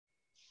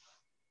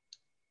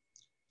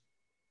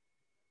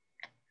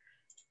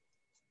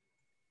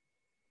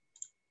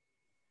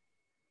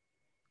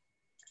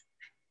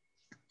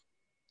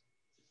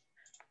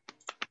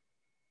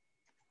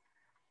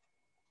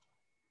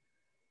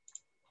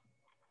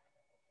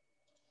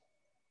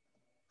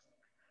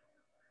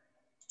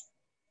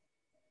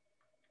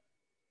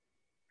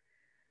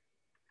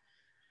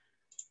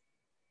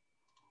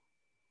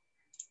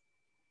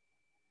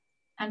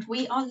And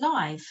we are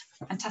live.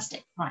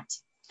 Fantastic. Right.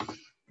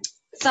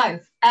 So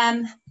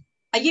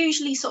I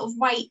usually sort of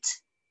wait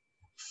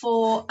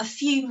for a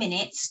few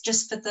minutes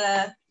just for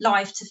the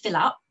live to fill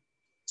up.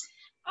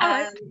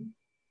 So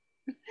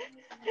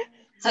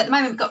at the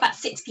moment we've got about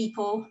 6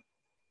 people,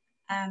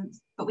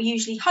 but we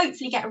usually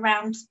hopefully get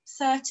around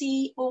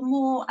 30 or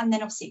more, and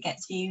then obviously it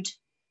gets viewed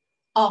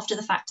after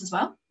the fact as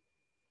well.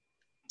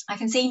 I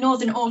can see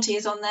Northern Auti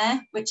is on there,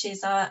 which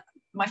is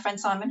my friend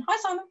Simon. Hi,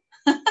 Simon.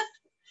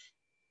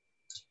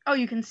 Oh,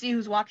 you can see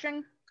who's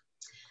watching?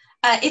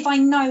 If I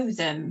know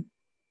them,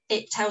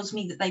 it tells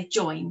me that they've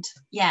joined.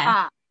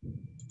 Yeah.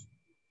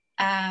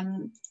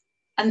 And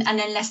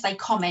unless they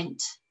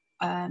comment,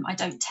 I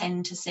don't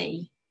tend to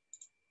see.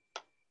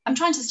 I'm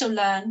trying to still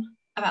learn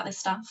about this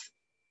stuff.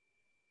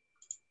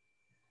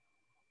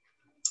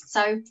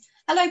 So,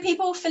 hello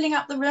people filling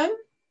up the room.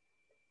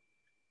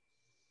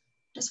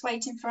 Just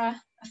waiting for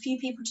a few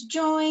people to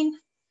join.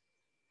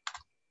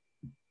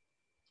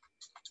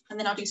 And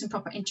then I'll do some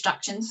proper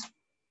introductions.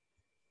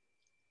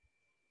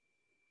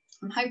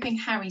 I'm hoping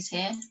Harry's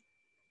here.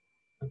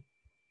 I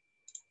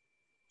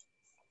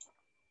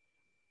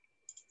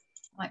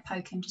might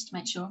poke him just to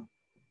make sure.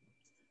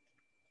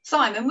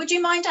 Simon, would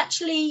you mind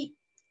actually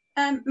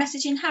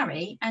messaging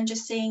Harry and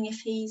just seeing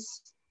if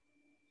he's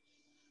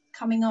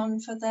coming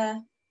on for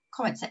the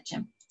comment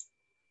section?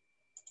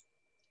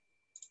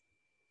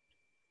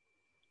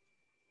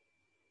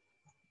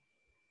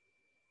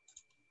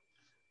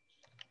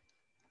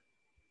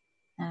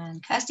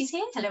 And Kirsty's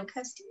here. Hello,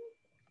 Kirsty.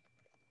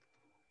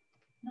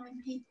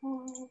 9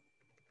 people.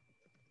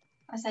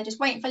 I say just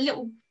waiting for a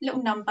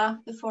little number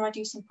before I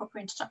do some proper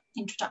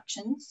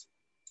introductions.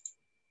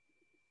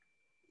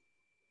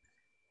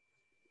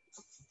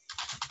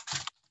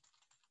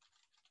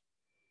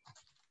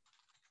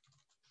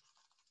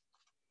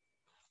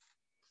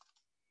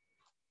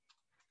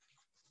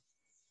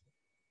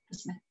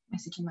 Just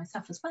messaging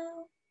myself as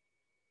well.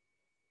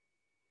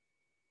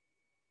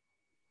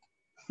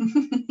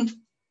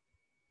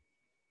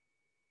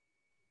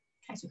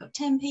 Okay, so we've got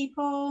 10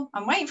 people.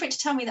 I'm waiting for it to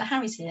tell me that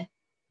Harry's here.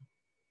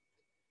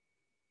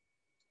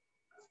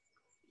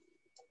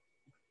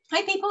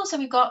 Hi people, so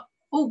we've got,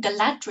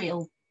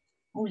 Galadriel.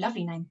 Oh,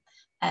 lovely name.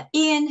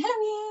 Ian,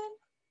 hello Ian.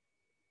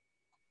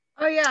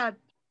 Oh yeah,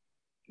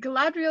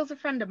 Galadriel's a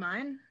friend of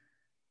mine.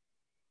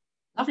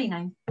 Lovely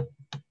name.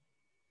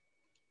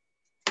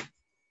 So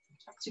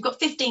we've got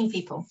 15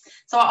 people.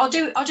 So I'll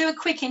do a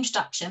quick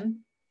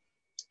introduction.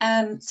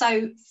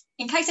 So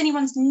in case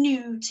anyone's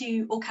new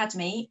to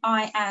Aucademy,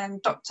 I am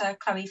Dr.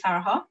 Chloe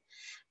Farahar,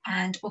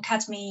 and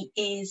Aucademy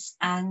is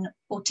an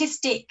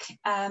autistic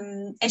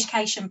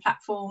education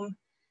platform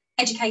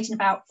educating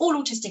about all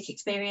autistic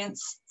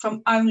experience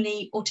from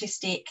only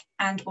autistic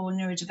and or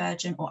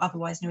neurodivergent or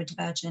otherwise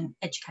neurodivergent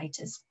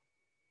educators.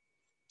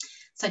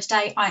 So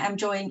today I am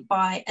joined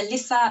by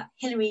Alyssa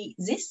Hillary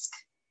Zisk,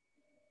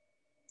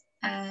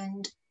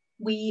 and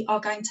we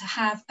are going to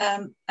have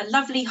a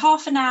lovely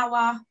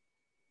half-an-hour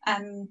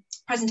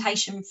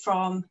presentation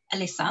from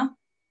Alyssa.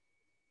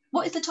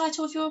 What is the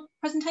title of your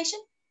presentation?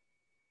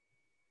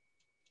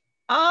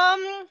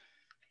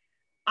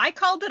 I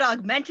called it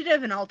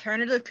Augmentative and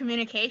Alternative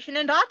Communication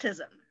and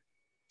Autism.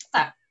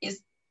 That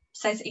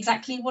says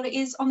exactly what it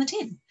is on the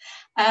tin.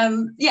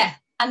 Yeah,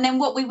 and then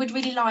what we would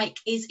really like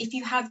is if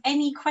you have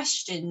any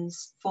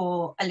questions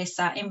for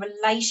Alyssa in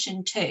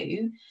relation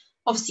to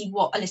obviously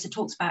what Alyssa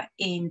talks about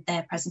in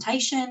their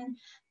presentation,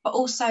 but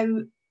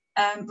also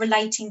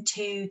relating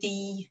to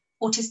the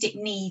autistic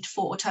need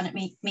for alternate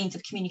means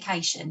of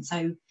communication.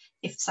 So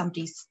if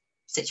somebody's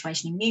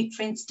situation in mute,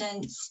 for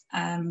instance,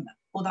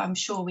 although I'm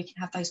sure we can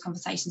have those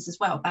conversations as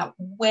well about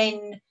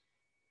when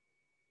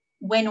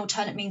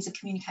alternate means of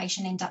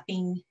communication end up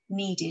being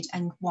needed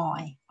and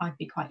why, I'd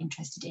be quite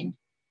interested in.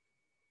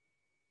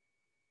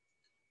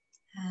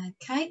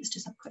 Okay, let's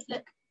just have a quick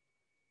look.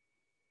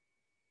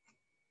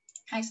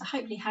 Okay, so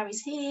hopefully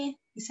Harry's here.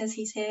 He says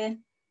he's here.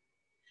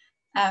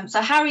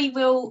 So Harry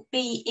will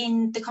be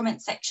in the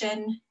comment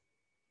section,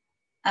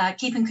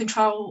 keeping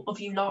control of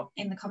you lot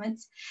in the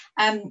comments.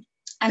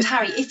 And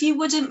Harry, if you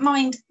wouldn't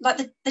mind, like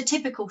the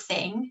typical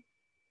thing.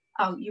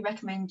 Oh, you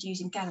recommend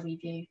using gallery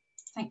view.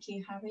 Thank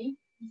you, Harry.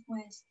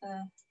 Where's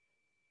the...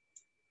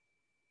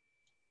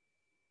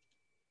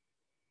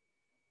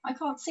 I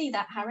can't see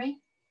that, Harry.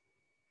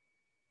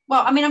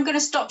 Well, I mean, I'm going to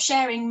stop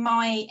sharing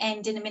my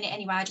end in a minute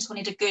anyway. I just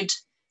wanted a good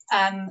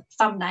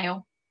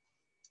thumbnail.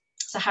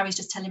 So Harry's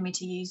just telling me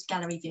to use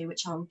gallery view,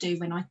 which I'll do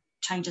when I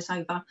change us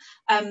over.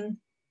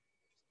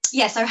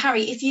 Yeah, so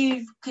Harry, if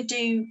you could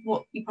do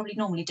what you probably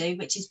normally do,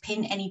 which is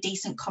pin any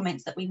decent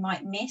comments that we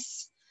might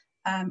miss,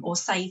 or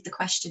save the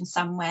question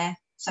somewhere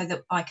so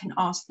that I can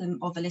ask them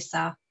of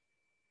Alyssa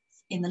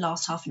in the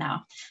last half an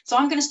hour. So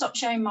I'm going to stop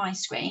sharing my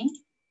screen.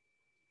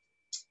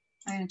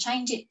 I'm going to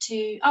change it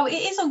to, oh, it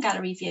is on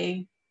gallery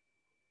view,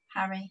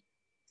 Harry.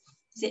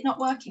 Is it not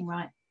working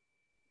right?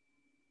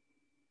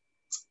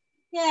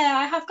 Yeah,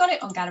 I have got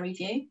it on gallery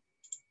view.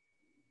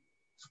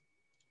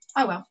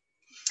 Oh well.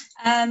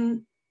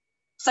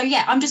 So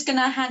yeah, I'm just going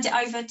to hand it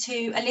over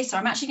to Alyssa.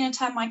 I'm actually going to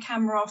turn my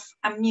camera off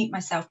and mute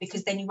myself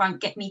because then you won't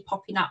get me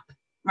popping up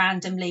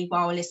randomly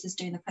while Alyssa's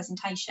doing the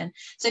presentation.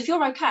 So if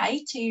you're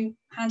okay to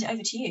hand it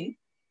over to you,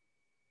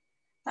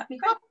 that'd be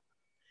great.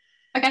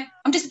 Okay,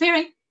 I'm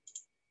disappearing.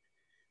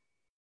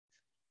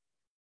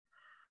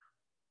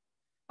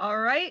 All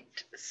right,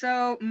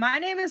 so my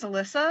name is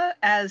Alyssa,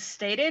 as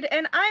stated,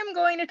 and I'm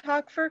going to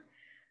talk for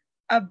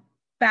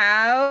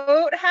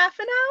about half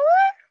an hour,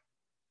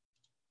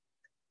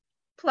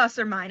 plus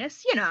or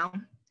minus, you know.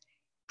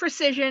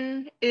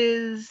 Precision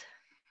is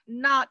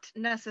not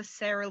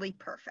necessarily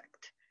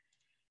perfect.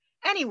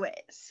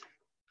 Anyways,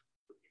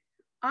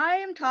 I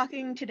am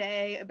talking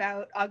today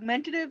about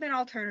augmentative and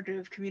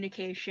alternative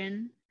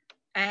communication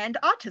and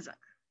autism.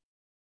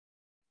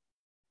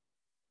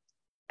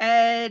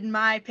 And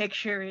my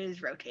picture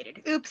is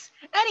rotated. Oops.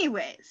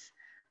 Anyways,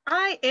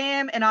 I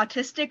am an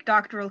autistic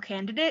doctoral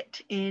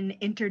candidate in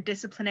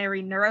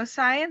interdisciplinary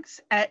neuroscience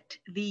at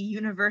the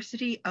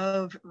University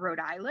of Rhode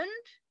Island.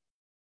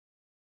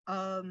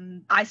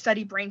 I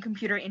study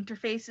brain-computer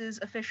interfaces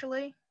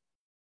officially.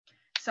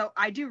 So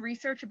I do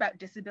research about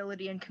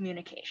disability and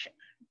communication.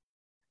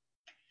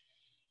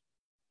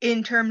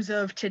 In terms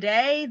of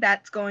today,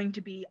 that's going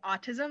to be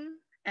autism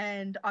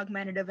and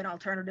augmentative and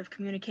alternative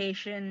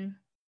communication.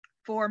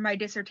 For my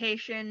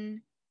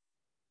dissertation,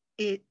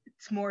 it's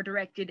more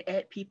directed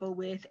at people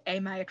with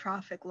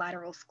amyotrophic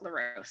lateral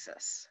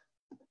sclerosis.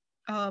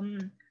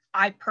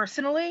 I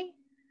personally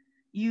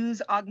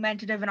use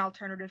augmentative and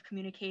alternative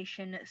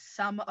communication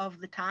some of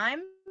the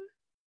time.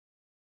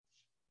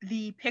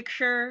 The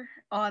picture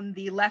on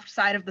the left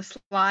side of the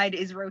slide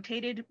is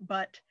rotated,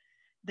 but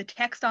the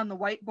text on the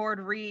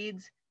whiteboard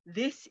reads,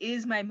 "This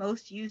is my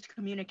most used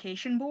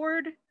communication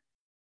board,"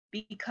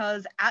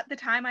 because at the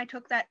time I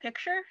took that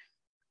picture,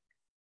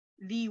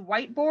 the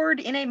whiteboard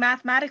in a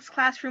mathematics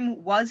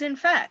classroom was, in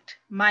fact,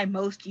 my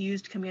most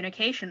used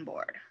communication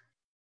board.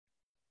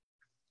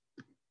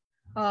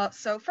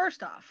 So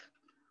first off,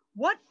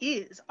 what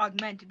is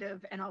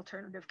augmentative and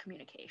alternative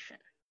communication?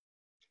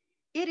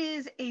 It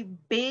is a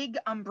big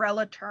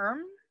umbrella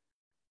term.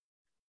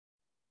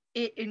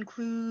 It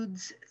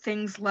includes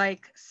things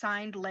like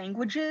signed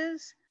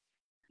languages,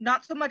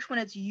 not so much when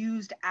it's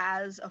used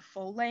as a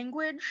full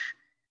language,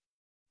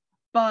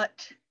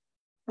 but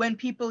when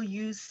people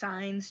use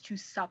signs to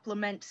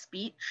supplement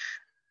speech.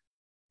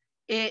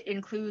 It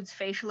includes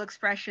facial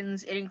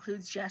expressions, it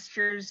includes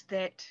gestures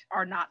that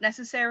are not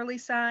necessarily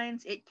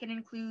signs, it can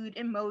include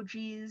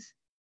emojis,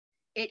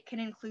 it can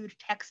include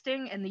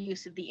texting and the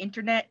use of the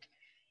internet,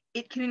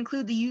 it can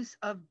include the use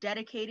of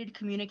dedicated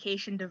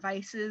communication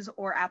devices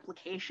or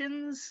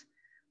applications,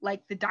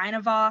 like the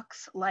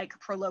Dynavox, like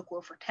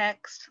Proloquo for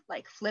Text,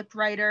 like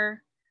FlipWriter.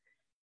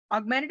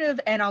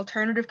 Augmentative and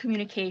alternative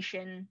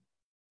communication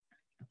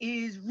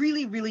is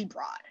really, really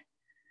broad.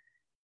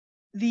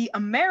 The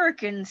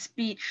American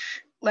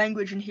Speech,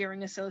 Language, and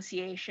Hearing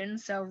Association,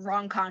 so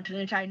wrong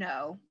continent, I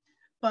know,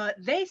 but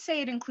they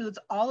say it includes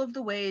all of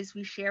the ways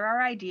we share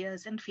our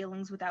ideas and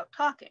feelings without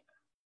talking.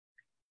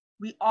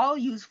 We all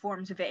use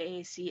forms of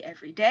AAC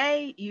every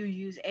day. You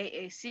use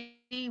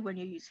AAC when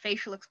you use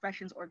facial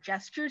expressions or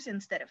gestures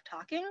instead of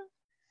talking.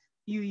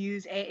 You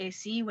use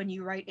AAC when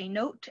you write a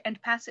note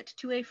and pass it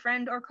to a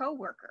friend or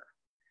coworker.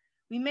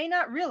 We may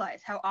not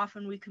realize how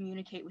often we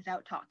communicate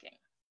without talking.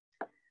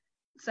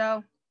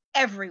 So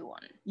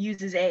everyone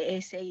uses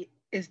AAC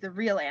is the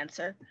real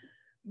answer,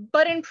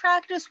 but in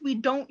practice, we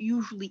don't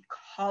usually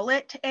call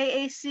it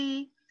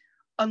AAC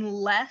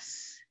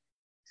unless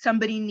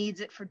somebody needs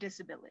it for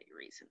disability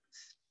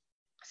reasons.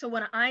 So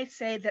when I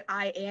say that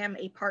I am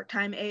a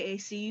part-time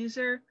AAC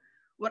user,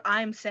 what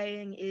I'm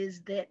saying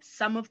is that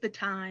some of the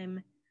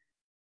time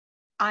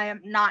I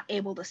am not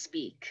able to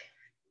speak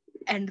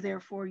and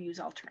therefore use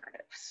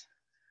alternatives.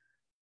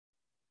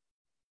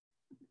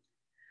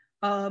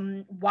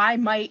 Why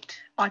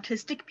might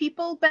autistic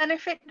people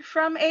benefit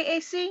from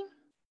AAC?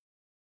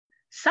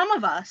 Some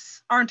of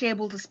us aren't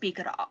able to speak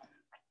at all.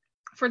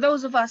 For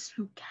those of us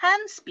who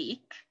can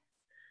speak,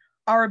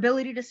 our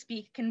ability to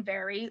speak can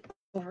vary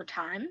over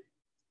time.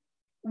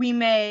 We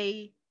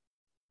may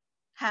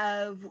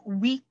have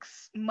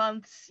weeks,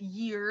 months,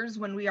 years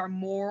when we are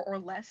more or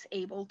less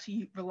able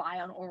to rely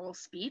on oral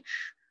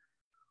speech,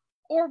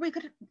 or we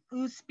could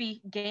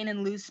gain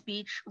and lose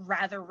speech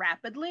rather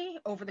rapidly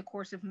over the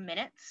course of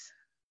minutes,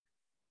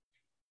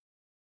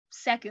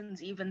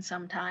 seconds even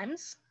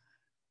sometimes.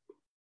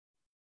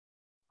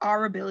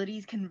 Our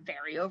abilities can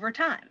vary over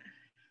time.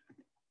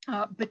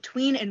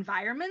 Between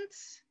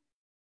environments,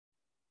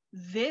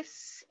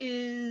 this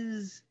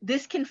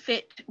can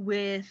fit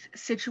with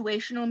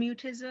situational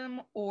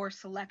mutism or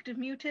selective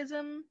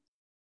mutism,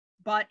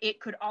 but it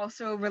could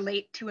also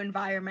relate to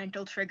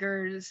environmental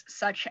triggers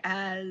such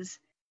as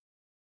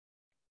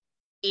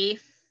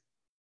if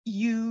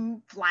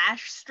you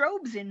flash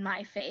strobes in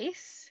my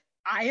face,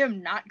 I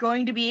am not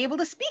going to be able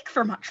to speak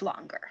for much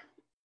longer.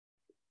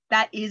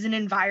 That is an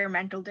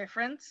environmental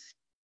difference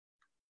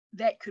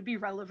that could be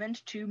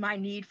relevant to my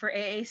need for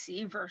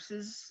AAC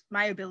versus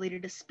my ability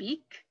to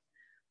speak.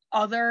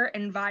 other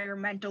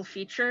environmental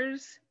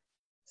features,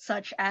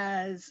 such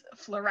as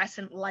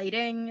fluorescent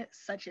lighting,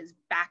 such as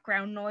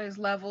background noise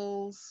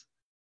levels,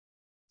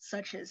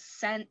 such as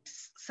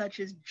scents, such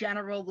as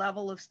general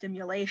level of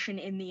stimulation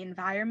in the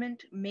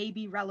environment, may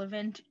be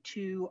relevant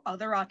to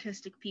other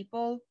autistic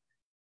people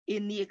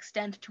in the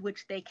extent to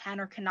which they can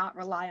or cannot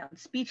rely on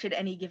speech at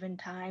any given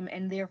time,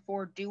 and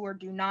therefore do or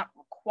do not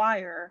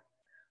require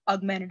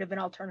augmentative and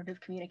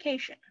alternative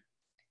communication.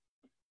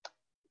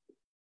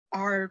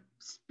 Our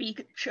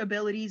speech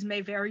abilities may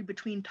vary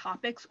between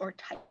topics or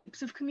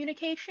types of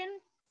communication.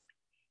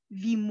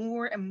 The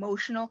more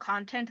emotional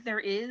content there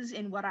is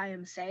in what I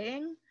am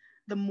saying,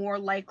 the more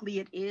likely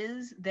it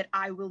is that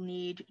I will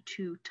need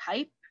to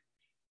type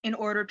in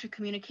order to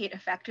communicate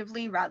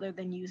effectively rather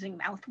than using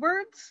mouth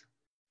words.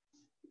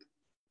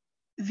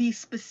 The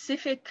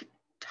specific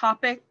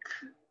topic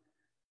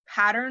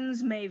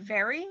patterns may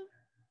vary,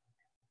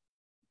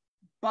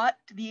 but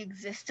the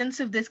existence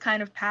of this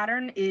kind of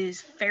pattern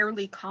is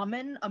fairly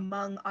common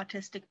among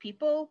autistic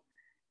people.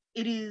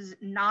 It is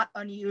not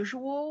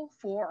unusual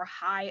for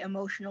high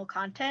emotional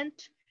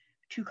content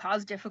to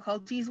cause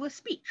difficulties with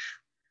speech.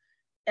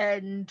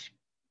 And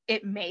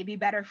it may be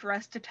better for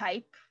us to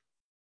type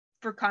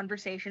for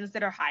conversations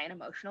that are high in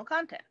emotional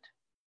content.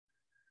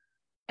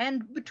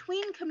 And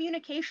between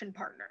communication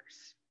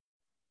partners,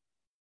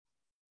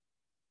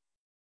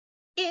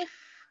 if,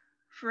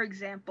 for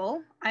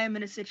example, I am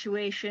in a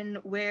situation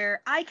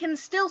where I can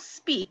still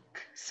speak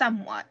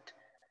somewhat,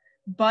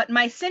 but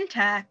my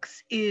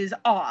syntax is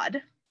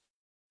odd,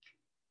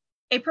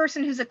 a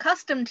person who's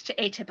accustomed to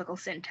atypical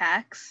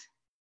syntax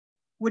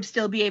would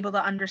still be able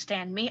to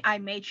understand me. I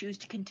may choose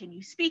to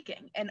continue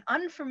speaking. An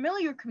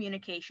unfamiliar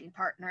communication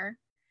partner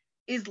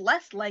is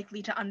less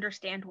likely to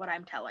understand what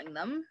I'm telling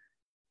them,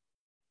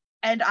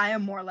 and I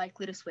am more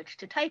likely to switch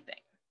to typing.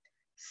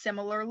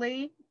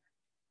 Similarly,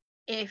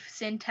 if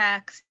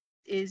syntax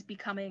is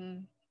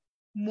becoming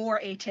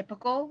more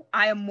atypical,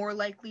 I am more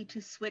likely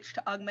to switch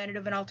to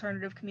augmentative and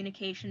alternative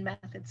communication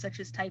methods such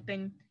as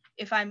typing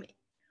if I'm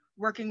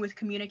working with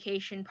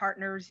communication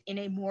partners in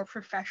a more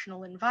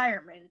professional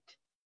environment,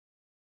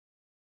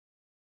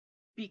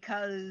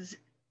 because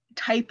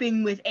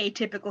typing with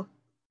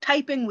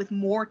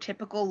more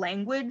typical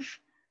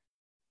language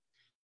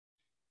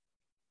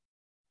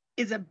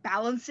is a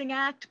balancing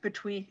act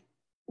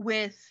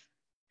with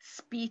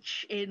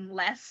speech in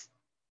less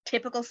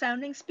typical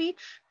sounding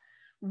speech.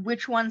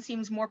 Which one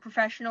seems more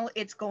professional?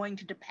 It's going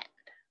to depend.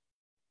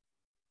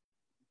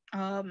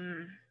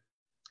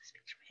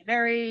 Speech may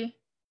vary.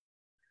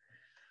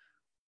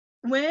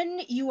 When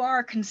you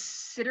are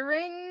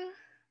considering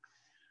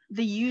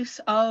the use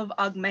of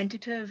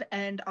augmentative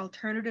and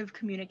alternative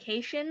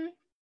communication,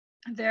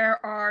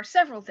 there are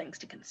several things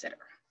to consider.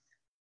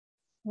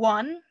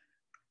 One,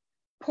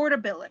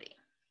 portability.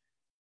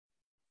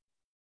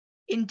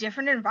 In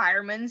different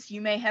environments,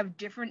 you may have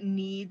different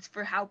needs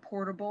for how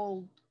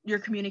portable your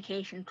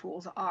communication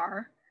tools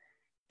are.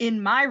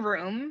 In my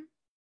room,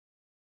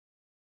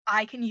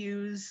 I can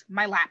use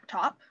my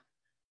laptop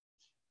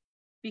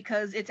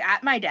because it's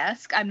at my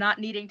desk. I'm not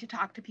needing to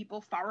talk to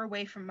people far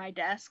away from my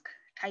desk.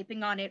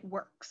 Typing on it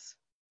works.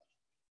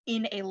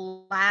 In a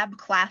lab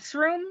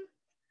classroom,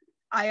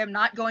 I am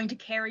not going to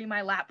carry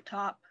my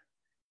laptop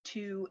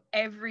to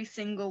every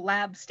single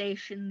lab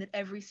station that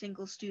every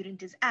single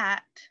student is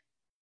at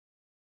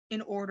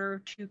in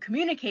order to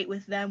communicate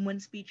with them when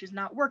speech is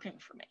not working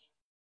for me.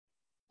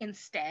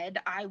 Instead,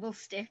 I will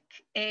stick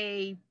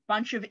a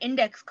bunch of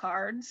index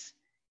cards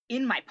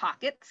in my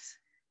pockets,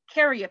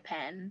 carry a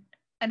pen,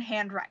 and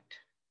handwrite.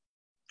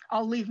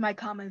 I'll leave my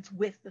comments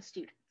with the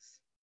students.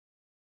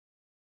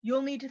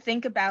 You'll need to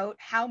think about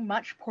how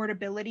much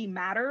portability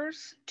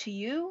matters to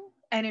you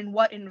and in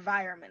what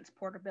environments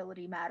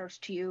portability matters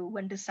to you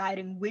when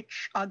deciding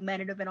which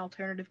augmentative and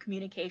alternative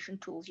communication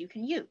tools you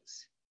can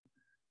use.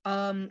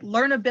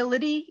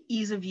 Learnability,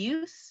 ease of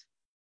use.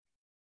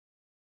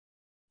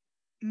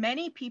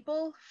 Many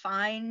people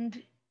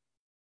find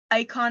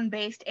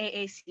icon-based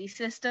AAC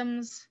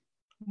systems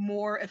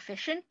more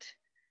efficient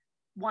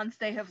once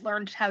they have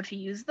learned how to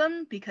use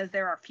them because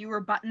there are fewer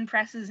button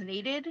presses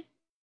needed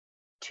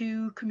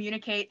to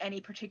communicate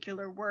any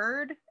particular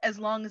word as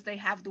long as they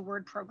have the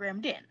word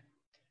programmed in.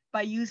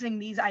 By using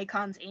these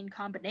icons in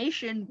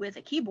combination with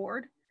a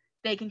keyboard,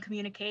 they can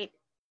communicate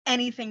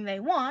anything they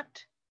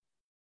want,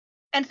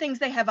 and things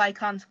they have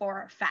icons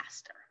for are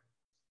faster.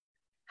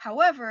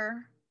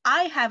 However,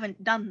 I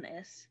haven't done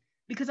this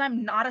because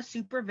I'm not a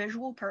super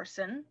visual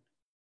person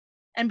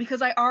and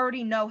because I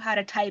already know how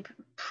to type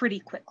pretty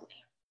quickly.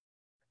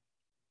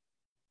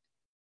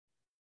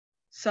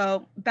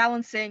 So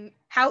balancing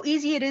how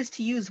easy it is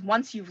to use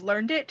once you've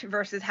learned it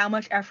versus how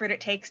much effort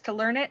it takes to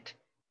learn it,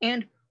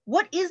 and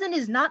what is and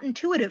is not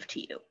intuitive to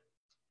you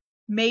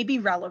may be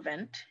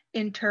relevant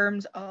in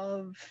terms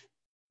of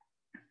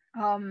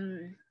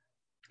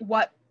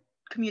what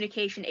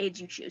communication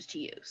aids you choose to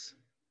use.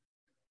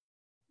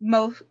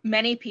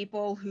 Many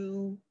people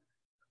who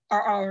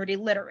are already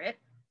literate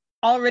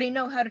already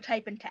know how to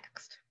type in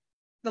text.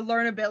 The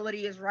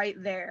learnability is right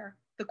there.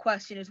 The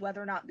question is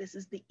whether or not this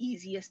is the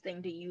easiest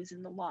thing to use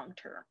in the long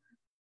term.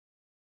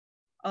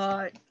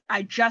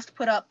 I just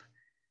put up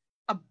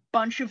a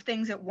bunch of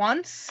things at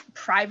once: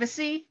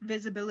 privacy,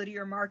 visibility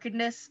or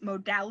markedness,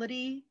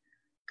 modality,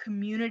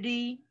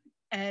 community,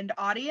 and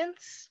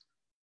audience.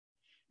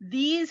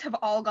 These have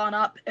all gone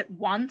up at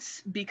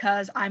once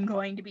because I'm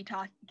going to be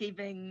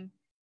giving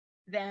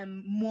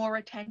them more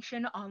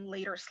attention on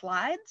later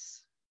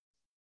slides.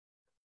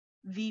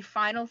 The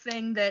final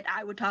thing that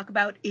I would talk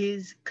about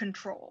is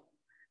control.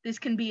 This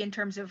can be in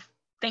terms of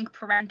think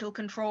parental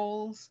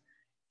controls,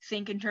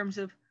 think in terms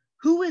of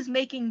who is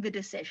making the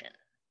decision.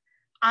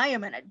 I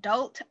am an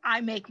adult.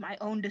 I make my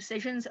own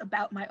decisions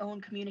about my own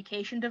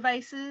communication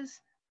devices.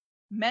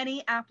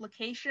 Many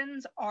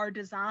applications are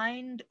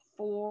designed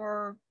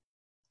for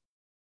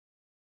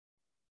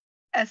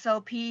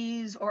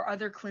SLPs or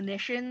other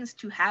clinicians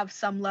to have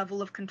some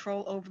level of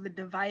control over the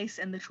device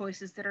and the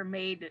choices that are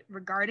made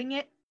regarding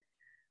it.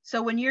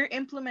 So when you're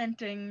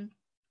implementing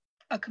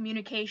a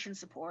communication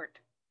support,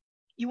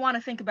 you want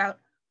to think about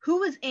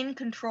who is in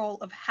control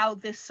of how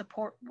this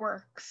support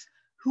works,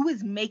 who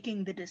is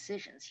making the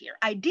decisions here.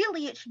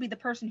 Ideally, it should be the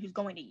person who's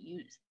going to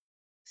use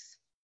this.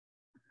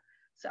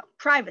 So,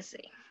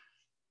 privacy.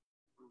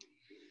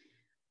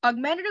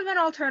 Augmentative and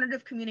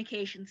alternative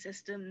communication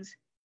systems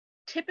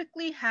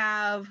typically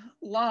have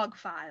log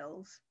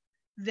files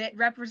that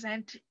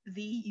represent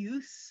the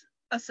use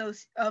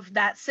of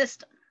that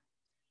system.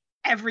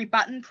 Every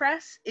button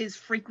press is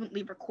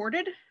frequently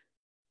recorded.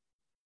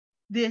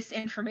 This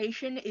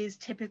information is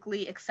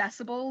typically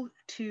accessible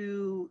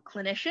to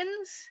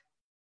clinicians.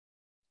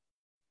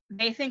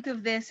 They think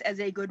of this as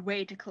a good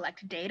way to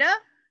collect data.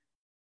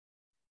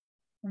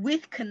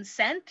 With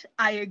consent,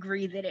 I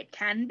agree that it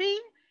can be.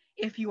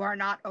 If you are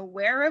not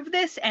aware of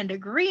this and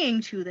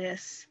agreeing to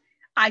this,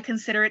 I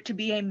consider it to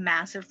be a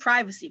massive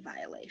privacy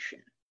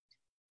violation.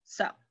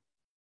 So,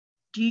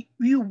 do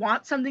you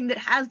want something that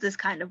has this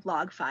kind of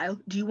log file?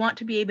 Do you want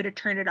to be able to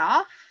turn it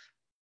off?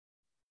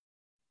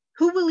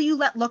 Who will you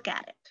let look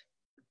at it?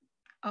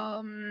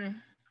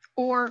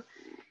 Or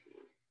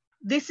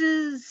this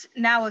is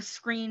now a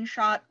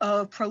screenshot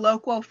of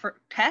Proloquo for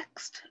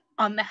text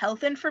on the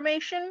health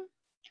information.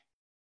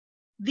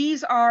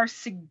 These are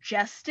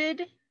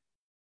suggested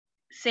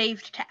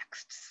saved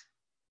texts.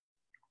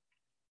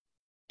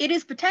 It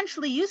is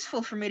potentially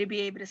useful for me to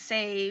be able to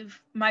save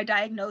my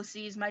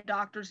diagnoses, my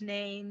doctor's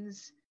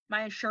names,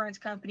 my insurance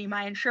company,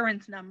 my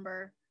insurance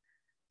number,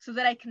 so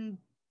that I can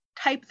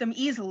type them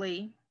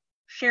easily,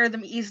 share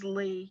them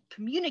easily,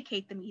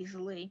 communicate them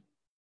easily,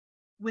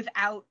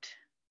 without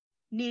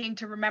needing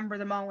to remember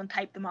them all and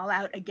type them all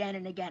out again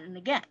and again and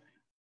again.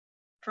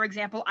 For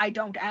example, I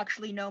don't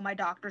actually know my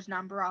doctor's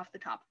number off the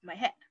top of my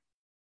head.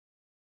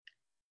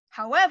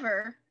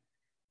 However,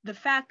 the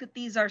fact that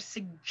these are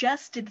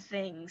suggested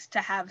things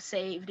to have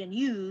saved and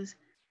use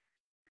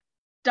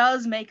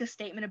does make a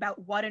statement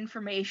about what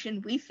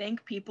information we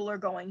think people are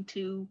going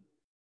to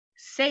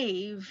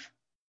save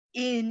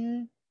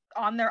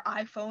on their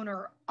iPhone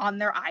or on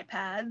their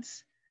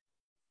iPads,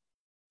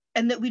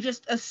 and that we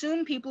just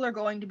assume people are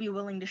going to be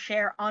willing to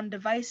share on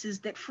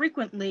devices that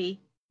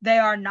frequently they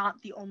are not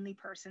the only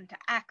person to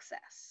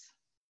access.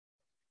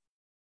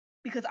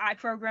 Because I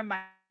program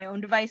my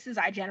own devices,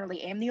 I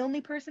generally am the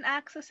only person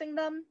accessing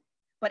them.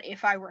 But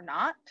if I were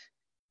not,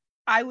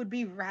 I would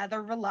be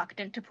rather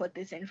reluctant to put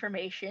this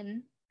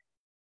information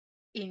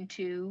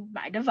into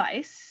my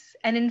device.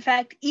 And in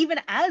fact, even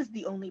as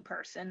the only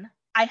person,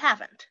 I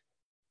haven't.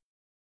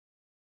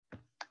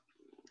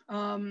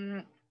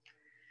 And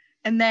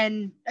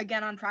then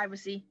again on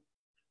privacy,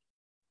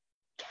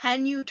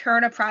 can you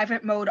turn a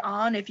private mode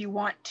on if you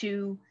want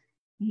to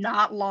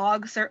not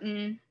log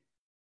certain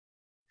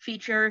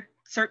feature,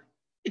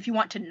 if you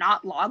want to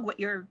not log what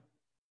you're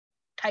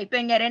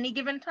typing at any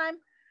given time?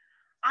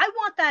 I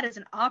want that as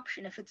an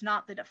option if it's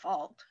not the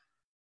default.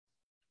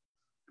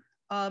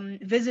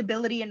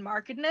 Visibility and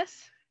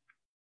markedness.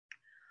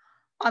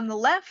 On the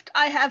left,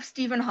 I have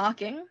Stephen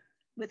Hawking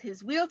with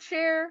his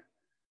wheelchair,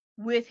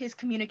 with his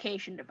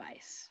communication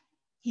device.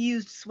 He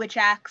used switch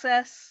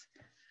access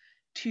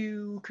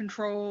to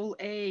control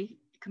a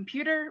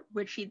computer,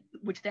 which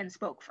then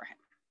spoke for him.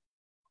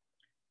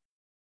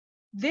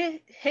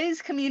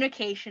 His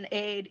communication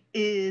aid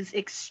is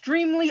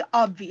extremely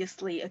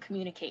obviously a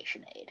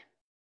communication aid.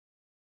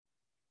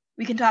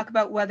 We can talk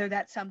about whether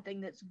that's something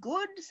that's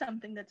good,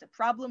 something that's a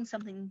problem,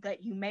 something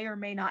that you may or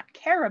may not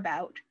care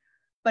about,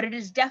 but it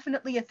is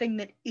definitely a thing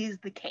that is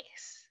the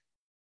case.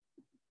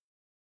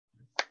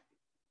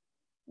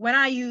 When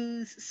I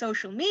use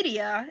social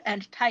media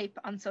and type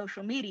on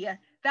social media,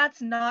 that's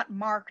not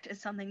marked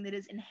as something that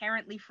is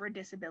inherently for a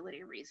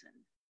disability reason.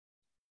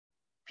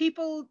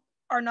 People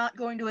are not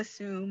going to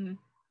assume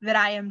that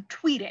I am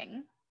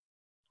tweeting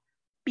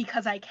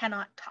because I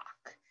cannot talk.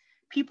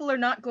 People are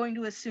not going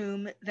to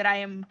assume that I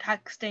am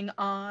texting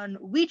on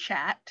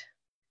WeChat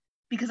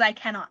because I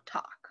cannot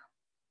talk.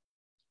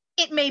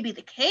 It may be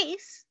the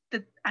case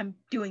that I'm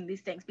doing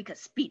these things because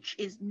speech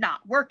is not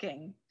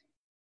working,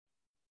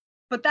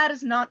 but that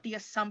is not the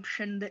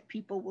assumption that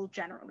people will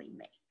generally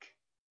make.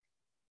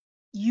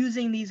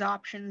 using these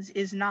options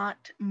is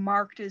not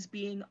marked as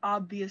being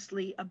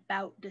obviously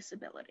about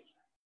disability.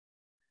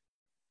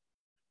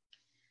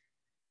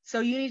 So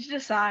you need to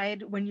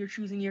decide when you're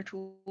choosing your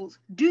tools,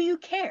 do you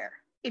care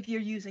if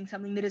you're using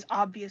something that is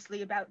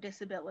obviously about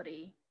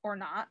disability or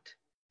not?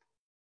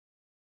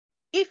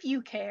 If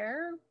you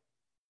care,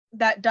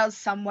 that does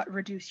somewhat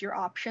reduce your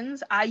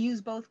options. I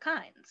use both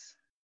kinds.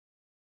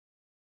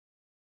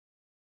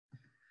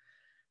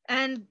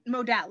 And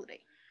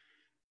modality.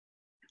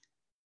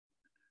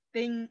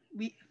 It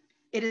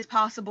is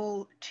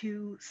possible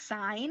to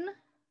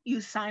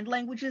use signed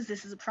languages.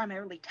 This is a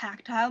primarily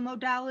tactile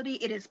modality.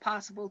 It is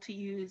possible to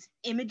use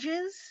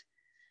images,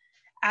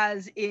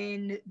 as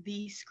in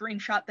the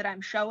screenshot that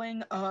I'm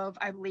showing of,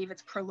 I believe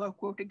it's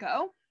Proloquo to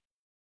go.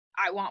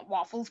 I want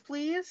waffles,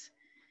 please,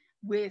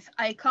 with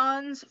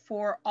icons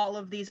for all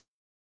of these.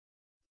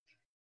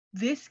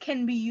 This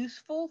can be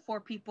useful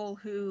for people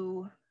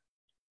who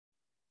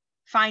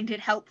find it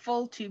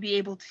helpful to be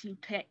able to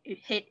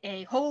hit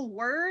a whole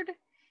word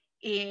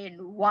in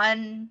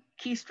one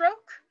keystroke,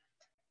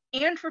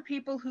 and for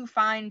people who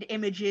find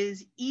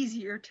images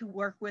easier to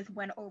work with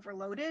when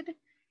overloaded.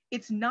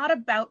 It's not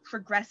about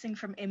progressing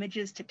from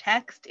images to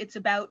text. It's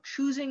about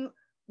choosing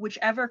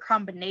whichever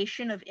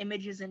combination of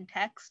images and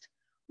text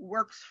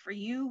works for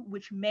you,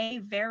 which may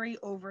vary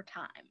over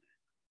time.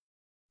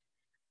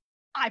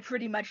 I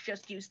pretty much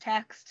just use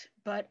text,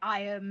 but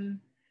I am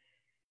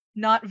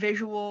not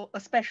visual,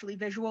 especially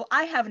visual.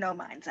 I have no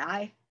mind's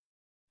eye.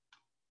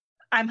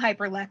 I'm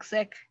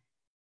hyperlexic.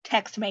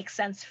 Text makes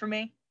sense for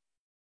me.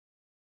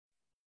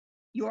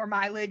 Your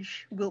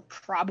mileage will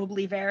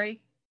probably vary.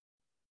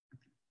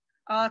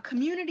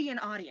 Community and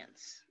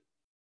audience.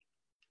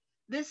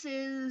 This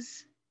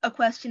is a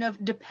question of,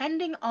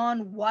 depending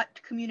on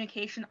what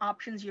communication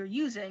options you're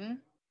using,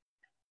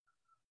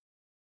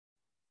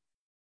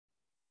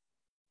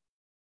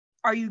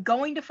 are you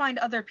going to find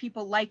other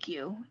people like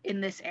you in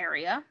this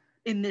area,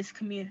 in this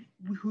community,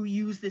 who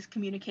use this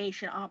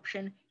communication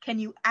option? Can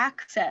you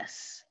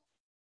access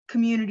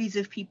communities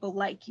of people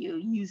like you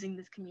using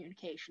this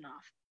communication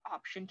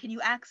option? Can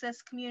you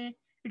access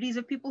communities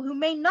of people who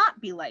may not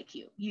be like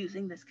you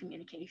using this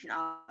communication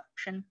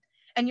option?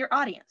 And your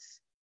audience,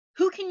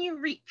 who can you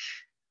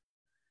reach?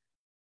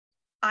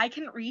 I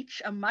can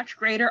reach a much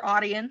greater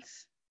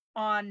audience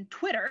on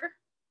Twitter,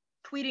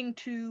 tweeting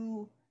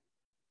to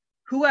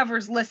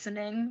whoever's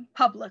listening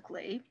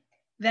publicly,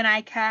 than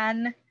I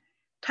can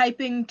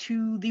typing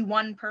to the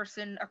one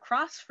person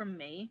across from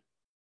me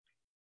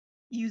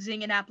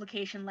using an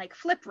application like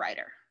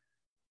FlipWriter.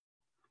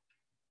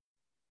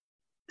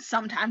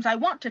 Sometimes I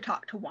want to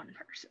talk to one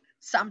person.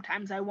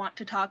 Sometimes I want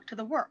to talk to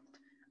the world.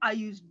 I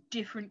use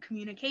different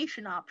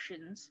communication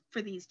options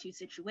for these two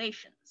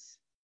situations.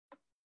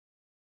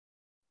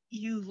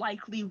 You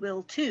likely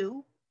will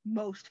too.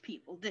 Most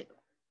people do.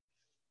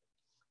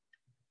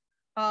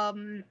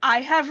 I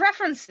have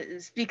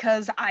references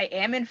because I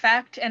am in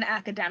fact an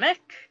academic.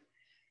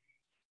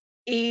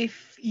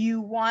 If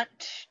you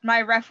want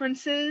my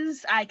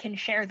references, I can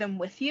share them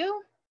with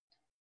you.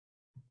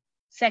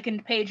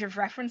 Second page of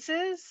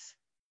references.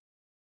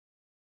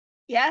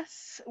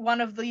 Yes,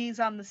 one of these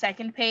on the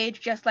second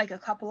page, just like a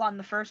couple on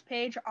the first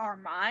page, are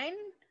mine.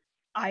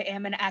 I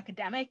am an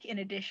academic in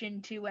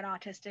addition to an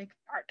autistic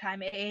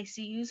part-time AAC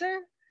user.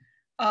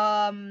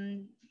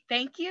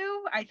 Thank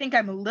you. I think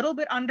I'm a little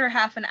bit under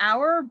half an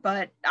hour,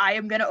 but I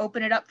am going to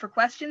open it up for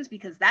questions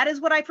because that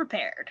is what I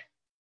prepared.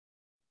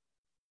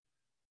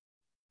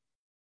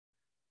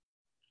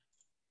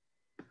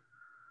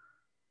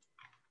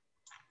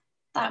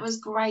 That was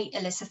great,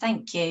 Alyssa.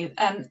 Thank you.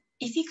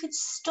 If you could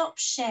stop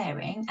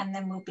sharing and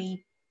then we'll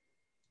be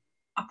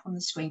up on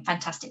the screen.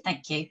 Fantastic.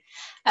 Thank you.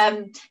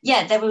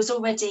 Yeah, there was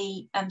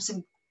already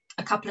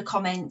a couple of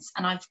comments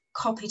and I've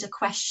copied a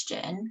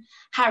question.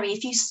 Harry,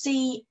 if you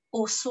see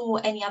or saw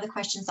any other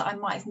questions that I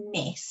might have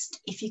missed,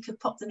 if you could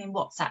pop them in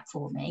WhatsApp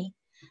for me.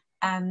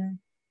 Let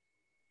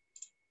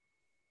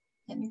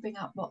me bring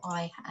up what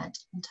I had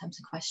in terms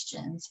of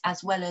questions,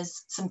 as well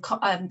as some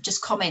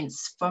just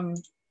comments from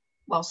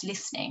whilst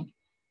listening.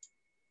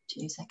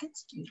 2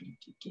 seconds.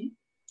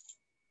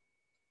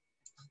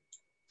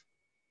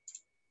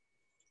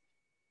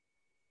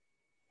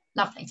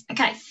 Lovely.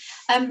 Okay.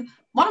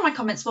 One of my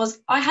comments was,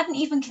 I hadn't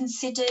even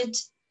considered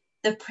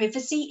the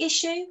privacy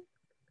issue.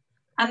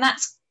 And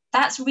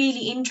that's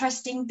really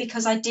interesting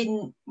because I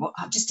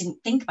just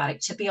didn't think about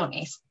it, to be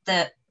honest,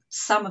 that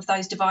some of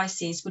those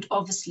devices would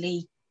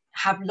obviously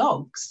have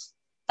logs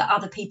that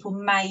other people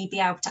may be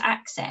able to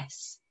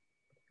access.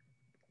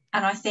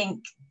 And I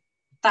think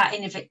that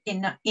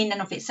in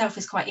and of itself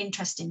is quite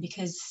interesting,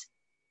 because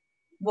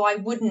why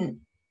wouldn't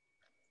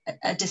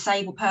a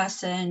disabled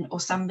person or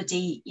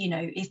somebody, you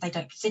know, if they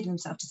don't consider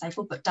themselves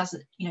disabled but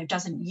doesn't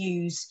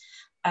use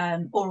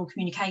oral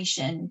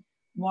communication,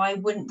 why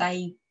wouldn't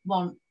they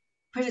want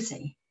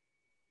privacy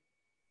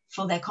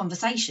for their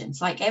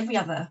conversations like every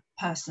other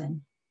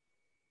person?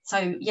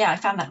 So yeah, I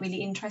found that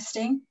really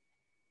interesting,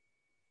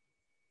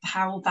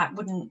 how that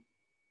wouldn't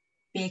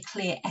be a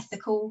clear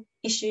ethical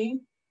issue.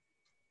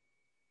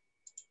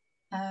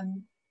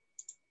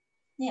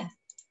 Yeah.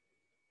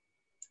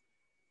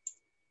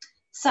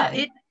 So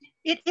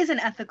it is an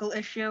ethical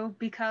issue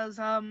because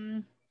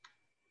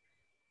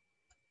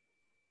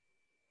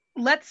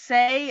let's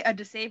say a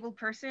disabled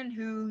person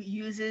who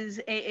uses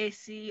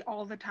AAC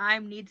all the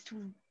time needs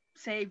to,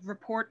 say,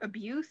 report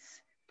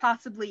abuse,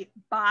 possibly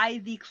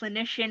by the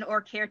clinician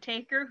or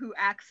caretaker who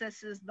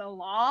accesses the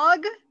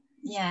log.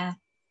 Yeah.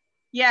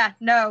 Yeah,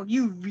 no,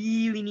 you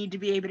really need to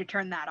be able to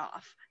turn that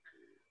off.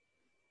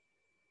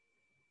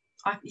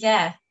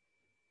 Yeah.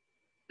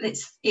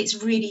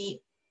 It's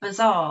really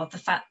bizarre, the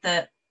fact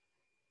that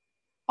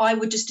I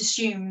would just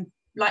assume,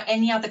 like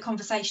any other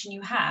conversation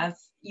you have,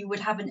 you would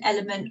have an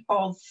element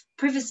of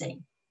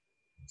privacy.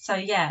 So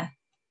yeah,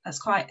 it's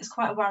quite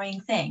a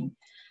worrying thing.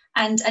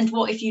 And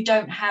what if you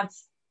don't have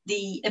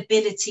the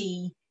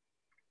ability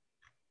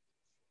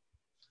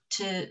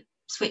to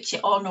switch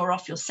it on or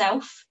off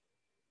yourself?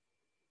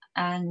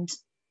 And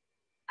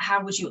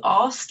how would you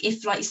ask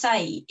if, like you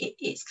say,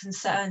 it's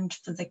concerned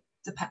for the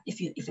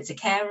if it's a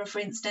carer, for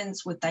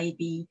instance, would they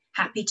be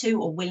happy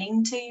to or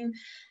willing to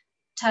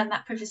turn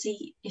that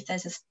privacy if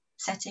there's a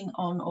setting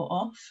on or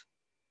off?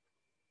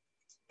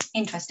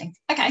 Interesting.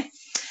 Okay.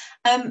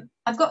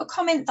 I've got a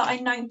comment that I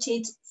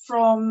noted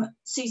from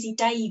Susie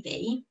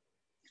Davey.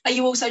 Are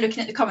you also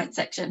looking at the comment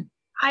section?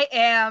 I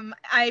am.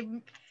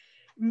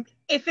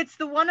 If it's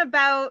the one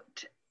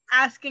about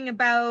asking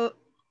about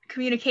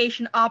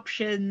communication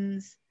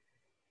options,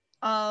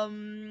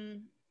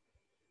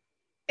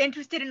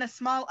 interested in a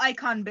small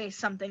icon-based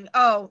something.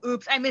 Oh,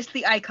 oops, I missed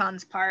the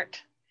icons part.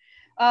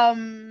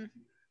 I'm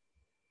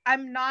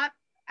not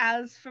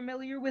as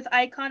familiar with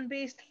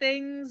icon-based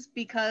things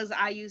because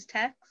I use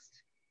text.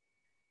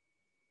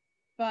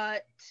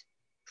 But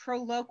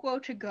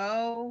Proloquo to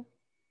go,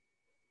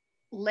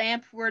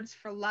 Lamp Words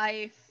for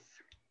Life,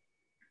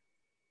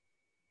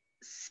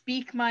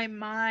 Speak My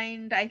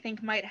Mind, I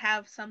think might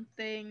have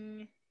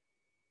something.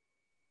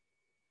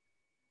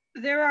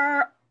 There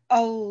are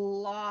a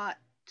lot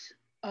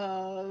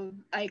of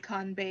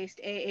icon-based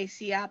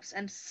AAC apps,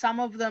 and some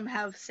of them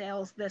have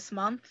sales this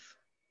month.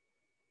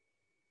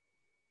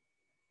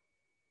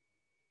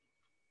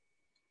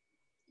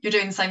 You're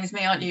doing the same as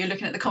me, aren't you? You're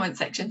looking at the comment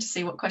section to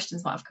see what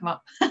questions might have come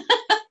up.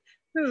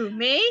 Who,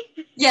 me?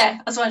 Yeah,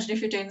 I was wondering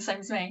if you're doing the same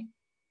as me.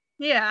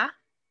 Yeah.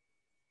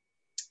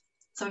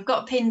 So we've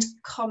got a pinned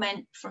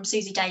comment from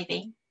Susie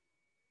Davey,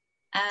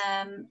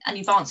 and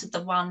you've answered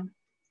the one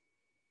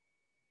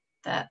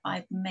that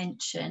I've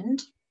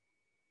mentioned.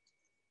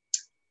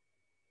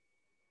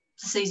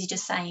 So Susie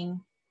just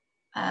saying,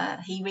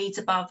 he reads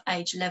above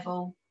age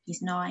level,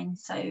 he's 9,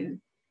 so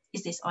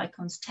is this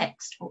icons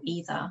text or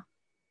either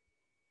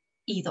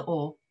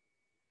or?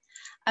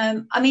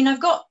 I mean,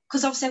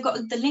 because obviously I've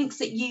got the links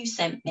that you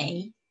sent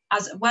me,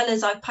 as well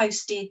as I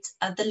posted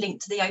the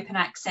link to the open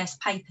access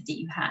paper that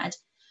you had.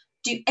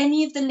 Do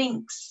any of the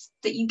links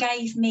that you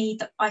gave me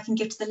that I can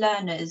give to the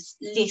learners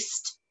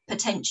list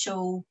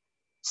potential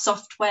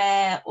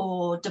software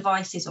or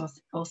devices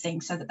or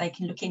things so that they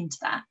can look into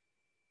that?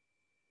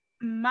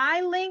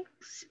 My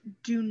links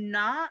do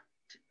not,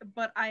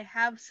 but I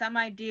have some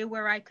idea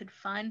where I could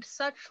find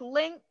such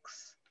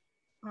links.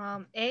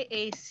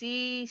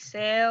 AAC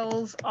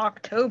sales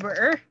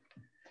October.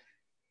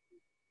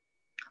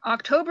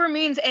 October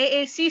means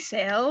AAC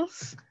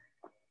sales.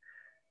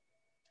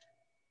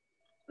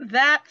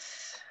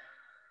 That's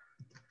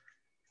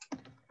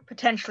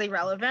potentially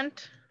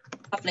relevant.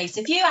 Lovely.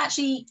 So if you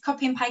actually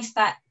copy and paste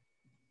that,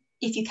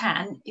 if you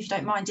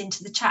don't mind,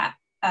 into the chat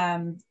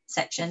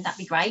section, that'd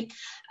be great.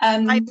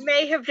 I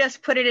may have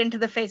just put it into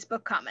the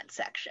Facebook comment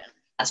section.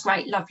 That's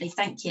great. Lovely.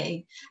 Thank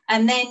you.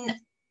 And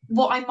then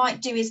what I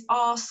might do is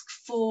ask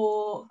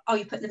for,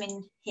 you put them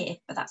in here,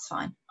 but that's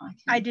fine.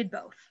 I did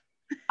both.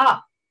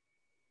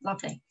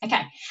 Lovely.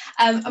 Okay.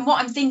 And what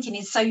I'm thinking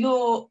is, so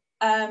your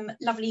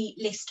lovely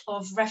list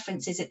of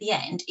references at the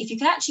end, if you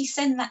could actually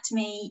send that to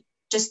me,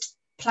 just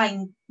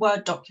plain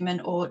Word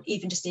document or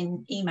even just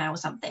in email or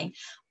something.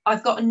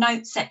 I've got a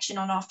note section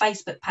on our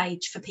Facebook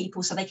page for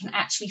people so they can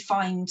actually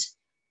find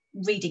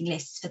reading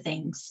lists for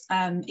things.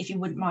 If you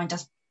wouldn't mind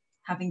us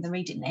having the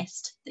reading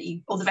list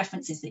or the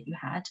references that you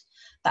had,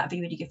 that would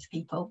be really good for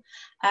people.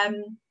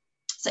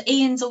 So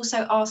Ian's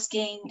also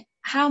asking,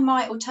 how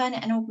might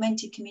alternate and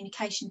augmented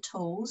communication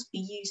tools be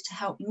used to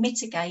help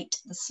mitigate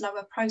the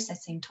slower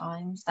processing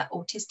times that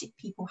autistic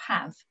people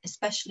have,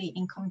 especially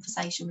in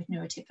conversation with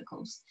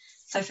neurotypicals?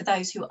 So for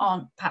those who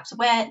aren't perhaps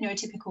aware,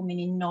 neurotypical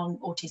meaning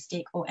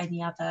non-autistic or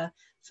any other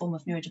form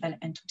of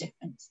neurodevelopmental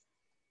difference.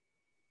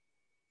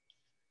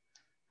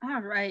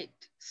 All right.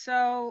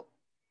 So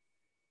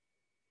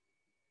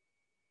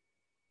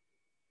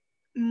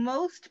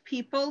most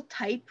people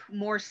type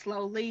more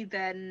slowly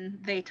than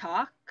they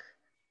talk.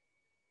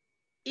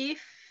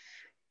 If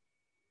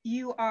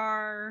you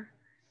are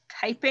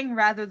typing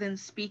rather than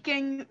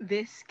speaking,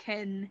 this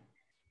can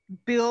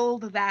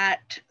build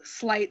that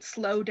slight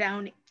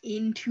slowdown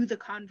into the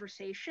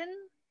conversation.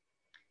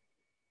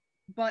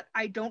 But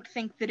I don't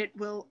think that it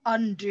will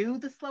undo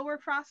the slower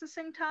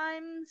processing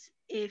times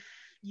if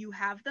you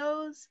have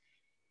those.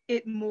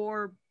 it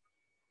more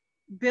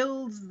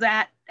builds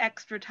that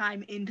extra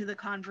time into the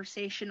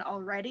conversation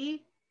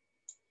already.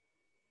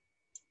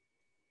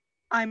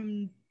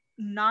 I'm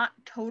not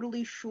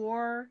totally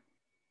sure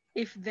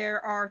if there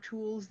are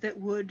tools that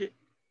would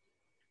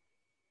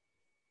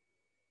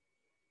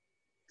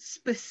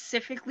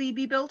specifically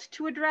be built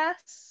to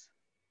address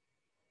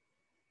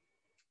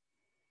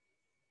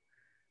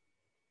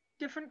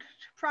different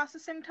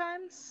processing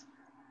times.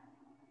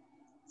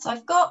 So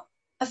I've got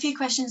a few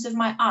questions of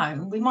my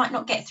own. We might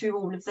not get through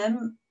all of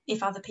them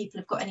if other people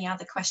have got any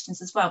other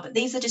questions as well, but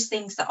these are just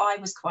things that I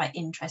was quite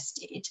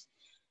interested in,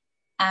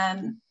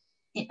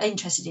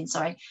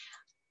 sorry.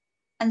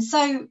 And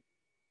so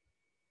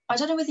I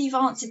don't know whether you've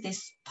answered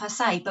this per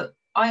se, but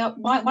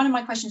one of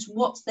my questions,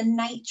 what's the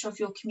nature of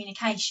your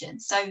communication?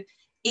 So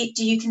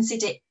do you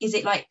consider, is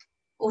it like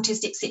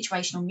autistic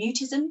situational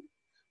mutism?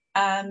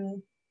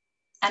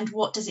 And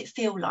what does it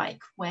feel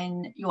like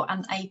when you're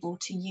unable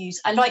to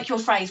use, I like your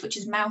phrase, which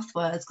is mouth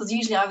words, because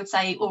usually I would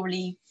say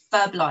orally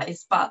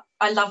verbalize, but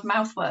I love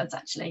mouth words,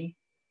 actually,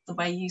 the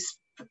way you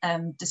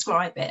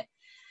describe it.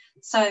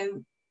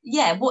 So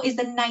yeah, what is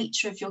the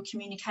nature of your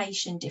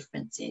communication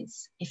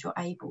differences, if you're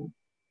able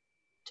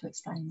to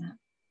explain that?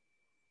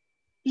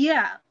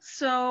 Yeah,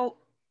 so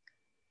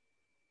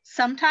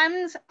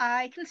sometimes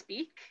I can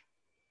speak,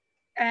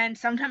 and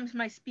sometimes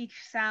my speech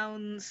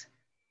sounds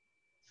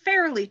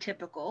fairly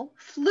typical,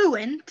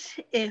 fluent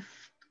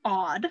if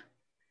odd.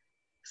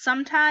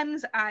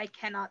 Sometimes I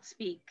cannot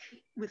speak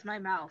with my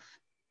mouth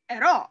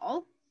at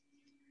all,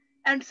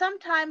 and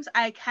sometimes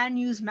I can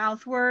use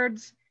mouth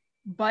words,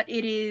 but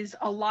it is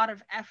a lot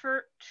of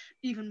effort,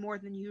 even more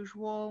than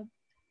usual,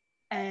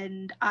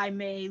 and I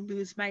may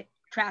lose my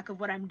track of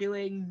what I'm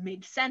doing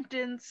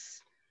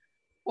mid-sentence,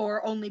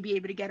 or only be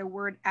able to get a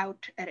word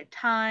out at a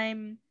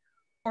time,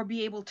 or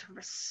be able to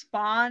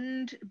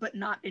respond but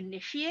not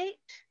initiate.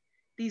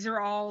 These are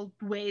all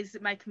ways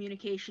that my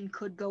communication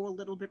could go a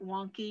little bit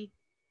wonky.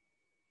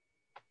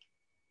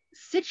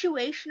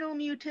 Situational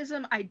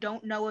mutism, I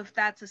don't know if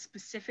that's a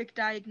specific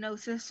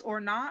diagnosis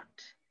or not.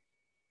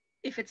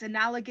 If it's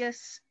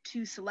analogous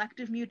to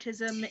selective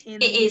mutism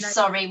in it is,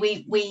 sorry,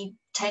 we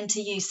tend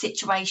to use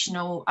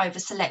situational over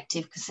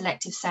selective because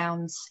selective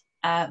sounds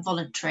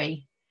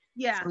voluntary.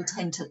 Yeah. So we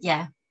tend to,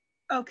 yeah.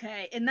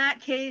 Okay, in that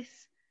case,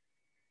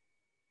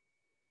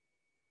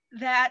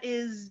 that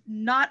is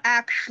not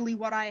actually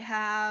what I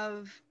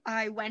have.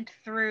 I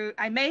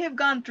may have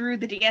gone through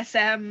the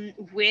DSM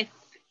with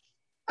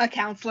a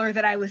counselor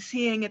that I was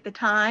seeing at the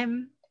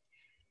time.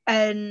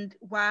 And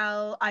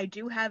while I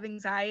do have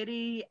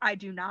anxiety, I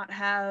do not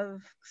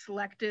have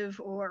selective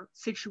or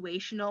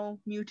situational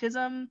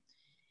mutism.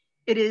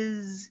 It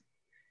is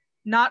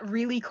not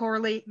really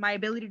my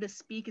ability to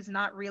speak is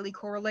not really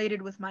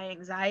correlated with my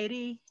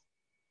anxiety.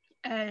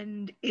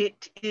 And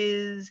it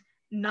is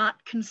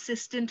not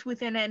consistent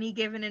within any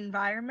given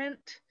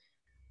environment.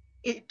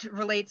 It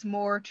relates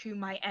more to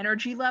my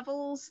energy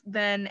levels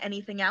than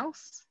anything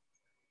else.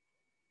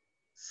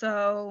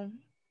 So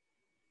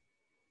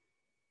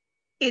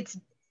it's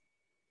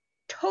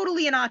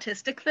totally an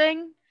autistic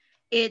thing.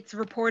 It's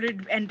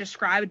reported and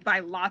described by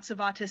lots of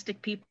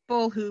autistic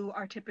people who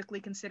are typically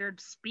considered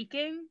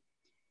speaking,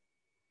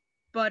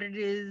 but it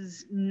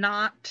is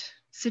not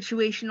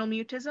situational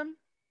mutism.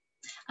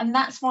 And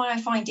that's why I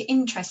find it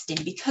interesting,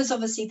 because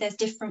obviously there's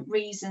different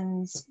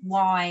reasons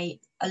why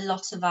a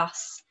lot of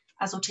us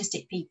as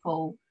autistic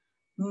people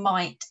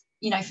might,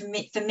 for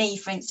me,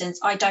 for instance,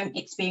 I don't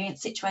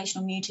experience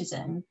situational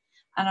mutism,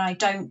 and I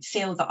don't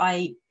feel that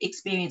I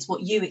experience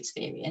what you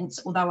experience,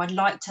 although I'd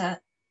like to,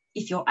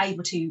 if you're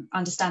able to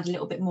understand a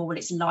little bit more what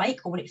it's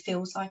like or what it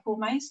feels like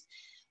almost.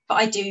 But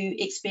I do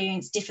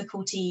experience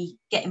difficulty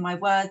getting my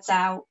words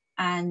out,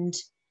 and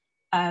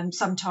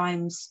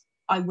sometimes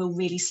I will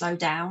really slow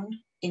down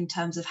in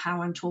terms of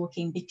how I'm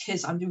talking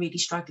because I'm really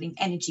struggling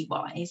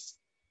energy-wise.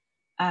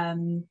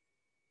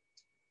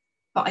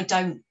 But I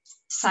don't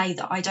say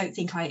that I don't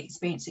think I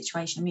experience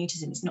situational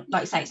mutism. It's not,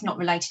 like I say, it's not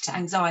related to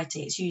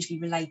anxiety. It's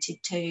usually related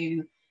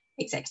to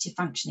executive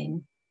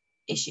functioning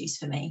issues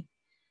for me.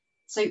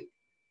 So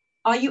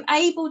are you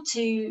able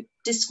to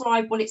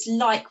describe what it's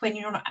like when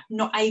you're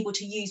not able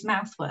to use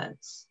mouth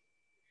words?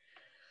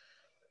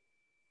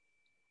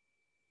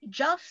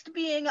 Just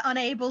being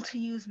unable to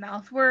use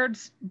mouth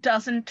words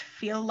doesn't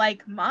feel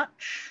like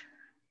much,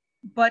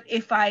 but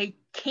if I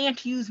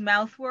can't use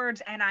mouth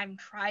words and I'm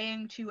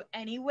trying to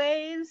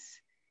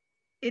anyways,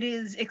 it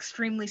is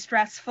extremely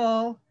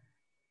stressful,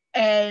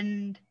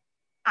 and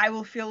I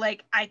will feel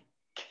like I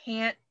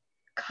can't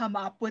come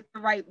up with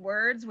the right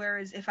words,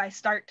 whereas if I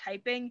start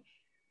typing,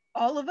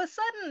 all of a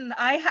sudden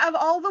I have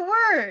all the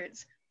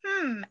words.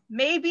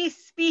 Maybe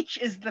speech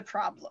is the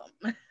problem.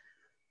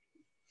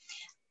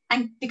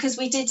 And because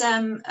we did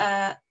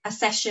a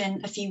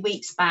session a few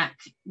weeks back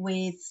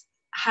with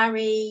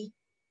Harry,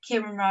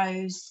 Kieran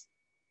Rose,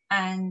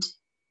 and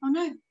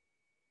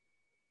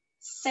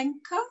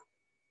Senka,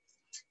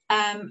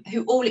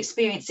 who all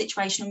experience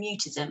situational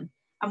mutism.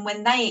 And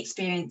when they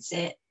experience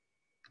it,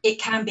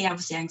 it can be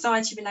obviously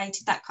anxiety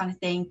related, that kind of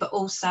thing, but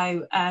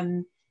also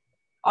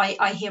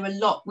I hear a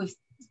lot with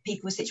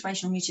people with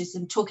situational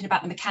mutism talking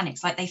about the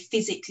mechanics, like they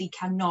physically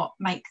cannot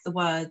make the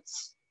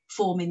words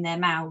form in their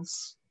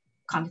mouths,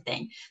 kind of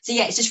thing. So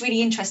yeah, it's just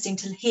really interesting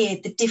to hear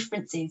the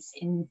differences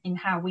in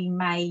how we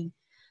may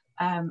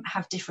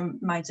have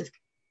different modes of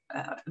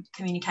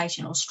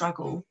communication or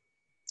struggle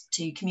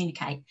to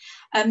communicate.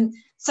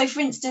 So for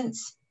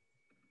instance,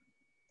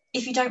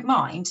 if you don't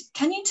mind,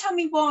 can you tell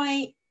me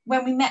why,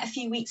 when we met a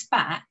few weeks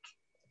back,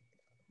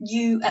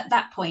 you at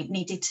that point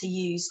needed to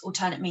use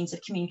alternate means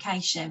of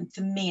communication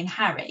for me and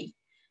Harry?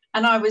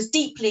 And I was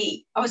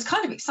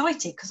kind of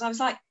excited, because I was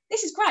like,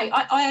 this is great.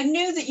 I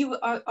knew that you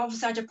were,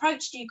 obviously I'd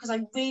approached you because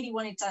I really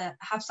wanted to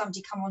have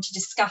somebody come on to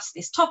discuss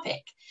this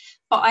topic,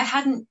 but I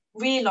hadn't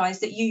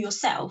realised that you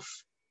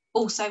yourself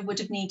also would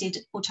have needed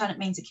alternate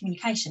means of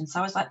communication. So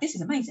I was like, this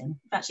is amazing.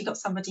 We've actually got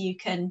somebody who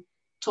can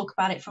talk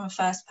about it from a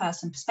first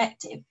person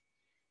perspective.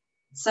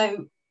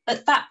 So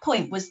at that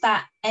point, was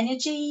that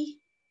energy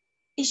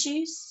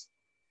issues?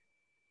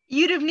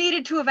 You'd have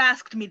needed to have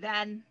asked me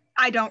then.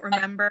 I don't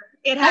remember.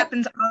 It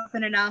happens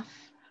often enough.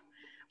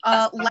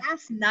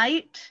 Last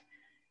night,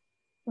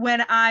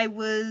 when I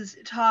was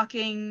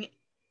talking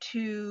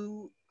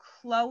to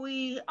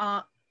Chloe,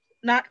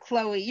 not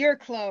Chloe, you're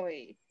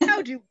Chloe.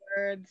 How do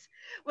words?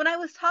 When I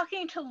was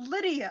talking to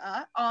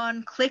Lydia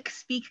on Click,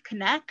 Speak,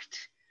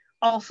 Connect,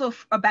 also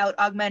about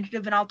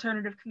augmentative and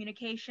alternative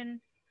communication,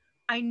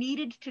 I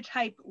needed to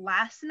type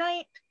last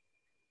night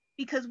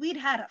because we'd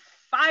had a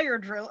fire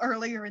drill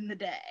earlier in the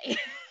day,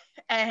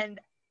 and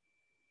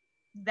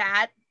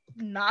that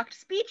knocked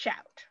speech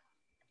out.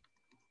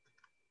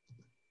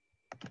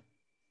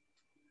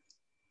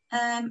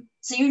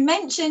 So you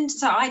mentioned,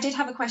 so I did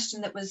have a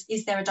question that was,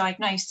 is there a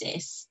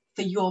diagnosis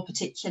for your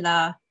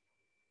particular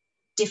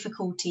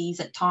difficulties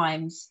at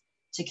times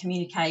to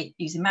communicate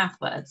using mouth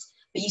words?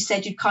 But you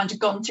said you'd kind of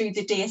gone through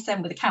the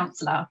DSM with a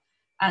counsellor,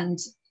 and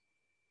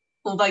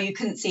although you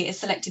couldn't see it as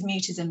selective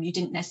mutism, you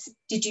didn't necessarily,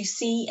 did you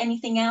see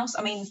anything else?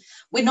 I mean,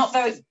 we're not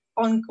very,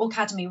 on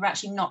Aucademy, we're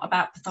actually not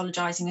about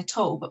pathologising at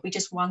all, but we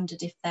just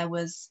wondered if there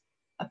was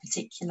a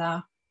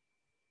particular...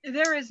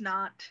 There is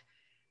not.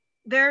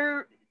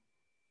 There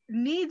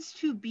needs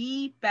to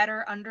be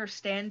better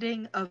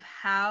understanding of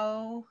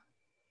how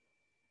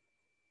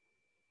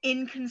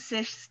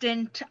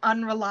inconsistent,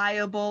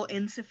 unreliable,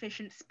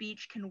 insufficient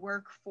speech can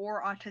work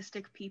for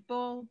autistic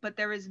people, but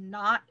there is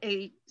not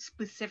a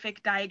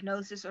specific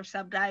diagnosis or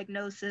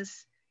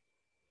subdiagnosis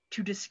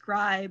to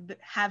describe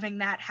having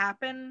that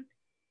happen.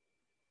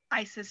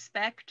 I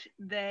suspect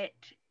that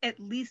at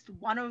least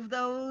one of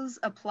those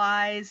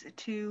applies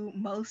to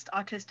most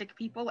autistic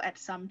people at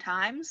some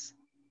times.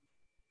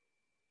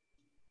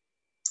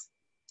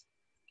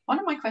 One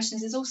of my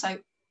questions is also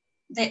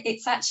that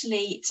it's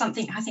actually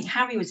something I think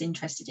Harry was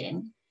interested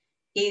in,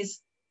 is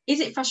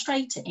it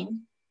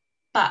frustrating,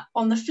 but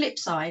on the flip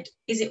side,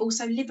 is it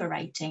also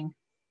liberating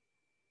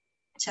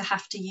to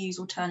have to use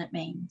alternate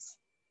means?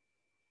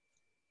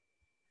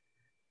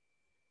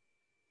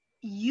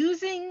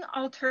 Using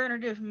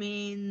alternative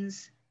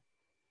means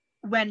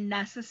when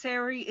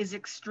necessary is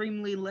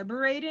extremely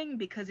liberating,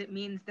 because it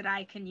means that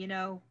I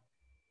can,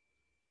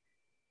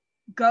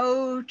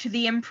 go to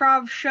the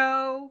improv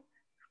show,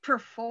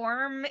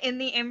 perform in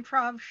the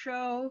improv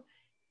show,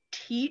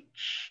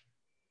 teach,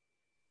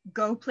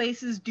 go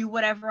places, do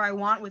whatever I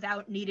want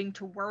without needing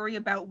to worry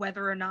about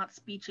whether or not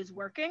speech is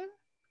working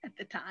at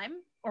the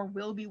time or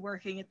will be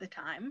working at the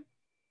time.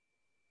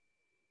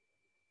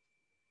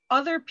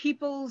 Other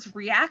people's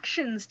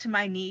reactions to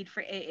my need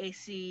for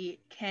AAC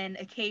can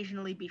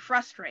occasionally be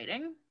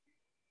frustrating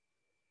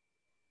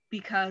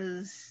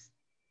because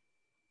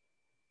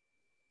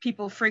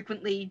people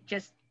frequently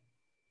just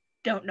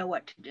don't know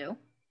what to do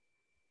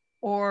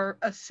or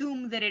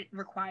assume that it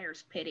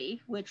requires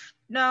pity, which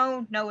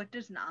no, it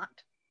does not.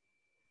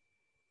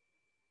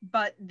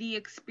 But the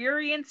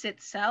experience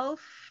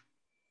itself,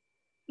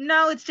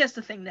 no, it's just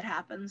a thing that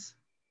happens.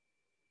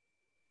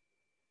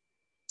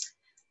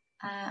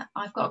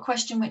 I've got a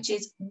question, which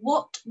is,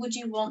 what would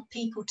you want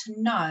people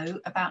to know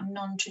about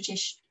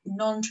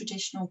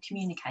non-traditional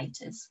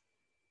communicators?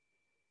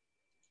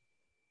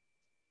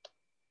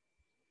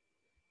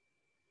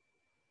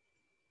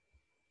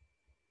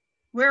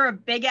 We're a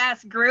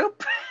big-ass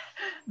group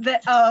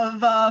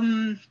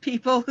of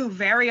people who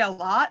vary a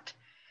lot.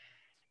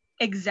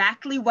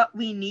 Exactly what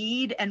we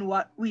need and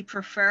what we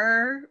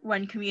prefer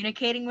when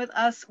communicating with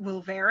us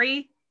will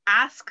vary.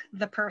 Ask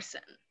the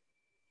person.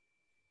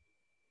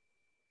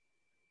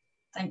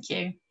 Thank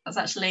you. That's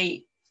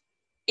actually,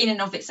 in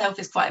and of itself,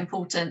 is quite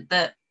important,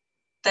 that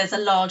there's a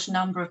large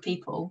number of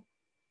people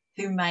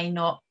who may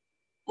not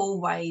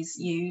always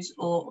use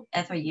or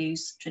ever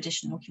use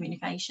traditional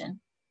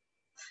communication.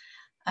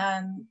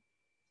 And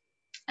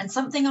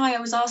something I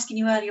was asking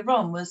you earlier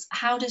on was,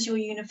 how does your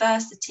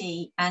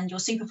university and your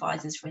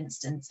supervisors, for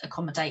instance,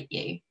 accommodate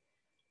you?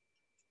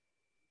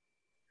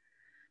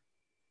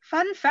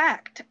 Fun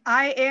fact,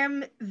 I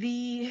am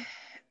the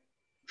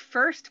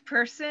first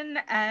person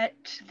at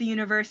the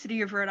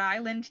University of Rhode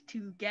Island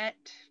to get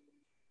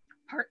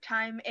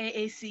part-time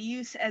AAC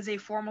use as a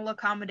formal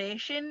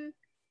accommodation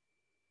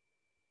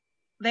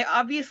they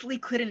obviously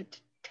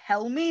couldn't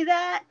tell me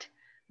that,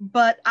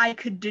 but I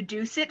could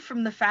deduce it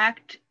from the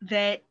fact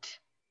that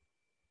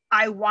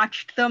I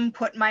watched them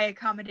put my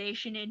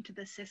accommodation into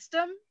the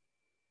system,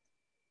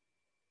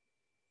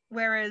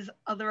 whereas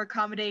other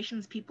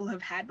accommodations people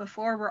have had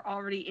before were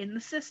already in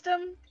the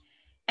system,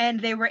 and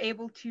they were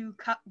able to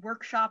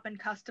workshop and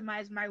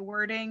customize my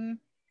wording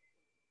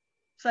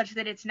such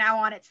that it's now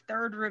on its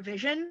third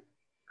revision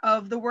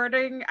of the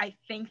wording. I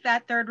think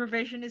that third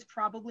revision is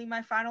probably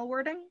my final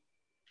wording.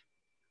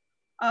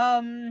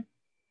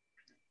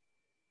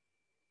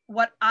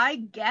 What I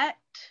get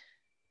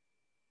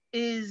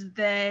is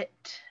that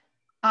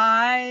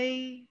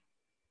I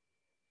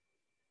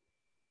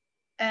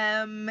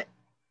am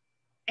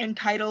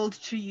entitled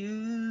to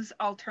use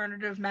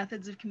alternative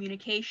methods of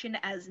communication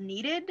as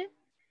needed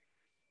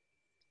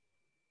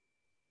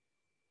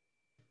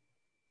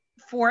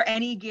for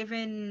any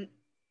given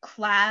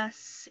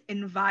class,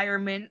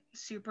 environment,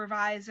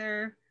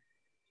 supervisor.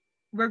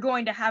 We're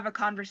going to have a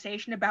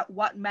conversation about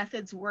what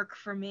methods work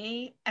for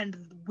me and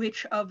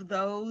which of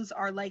those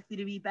are likely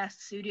to be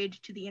best suited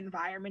to the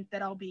environment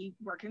that I'll be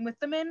working with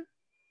them in.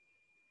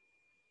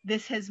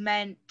 This has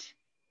meant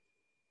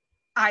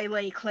I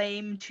lay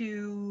claim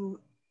to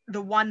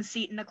the one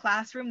seat in a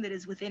classroom that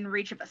is within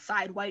reach of a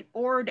side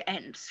whiteboard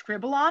and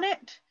scribble on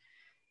it.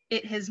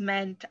 It has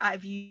meant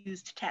I've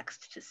used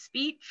text to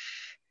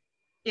speech.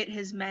 It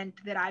has meant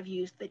that I've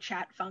used the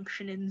chat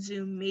function in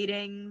Zoom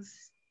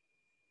meetings.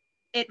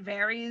 It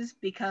varies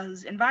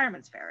because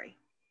environments vary.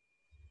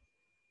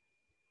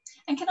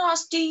 And can I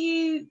ask, do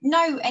you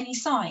know any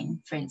sign,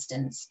 for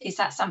instance? Is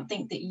that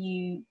something that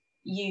you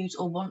use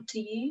or want to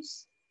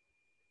use?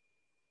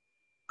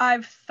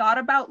 I've thought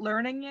about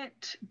learning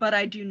it, but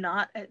I do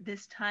not at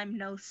this time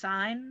know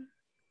sign.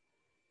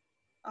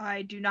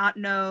 I do not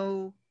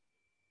know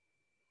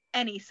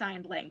any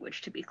signed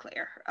language, to be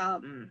clear.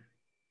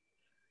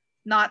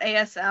 Not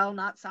ASL,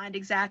 not signed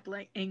exact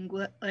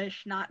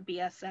English, not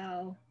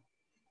BSL.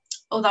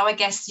 Although I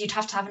guess you'd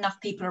have to have enough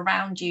people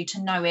around you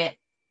to know it,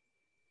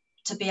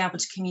 to be able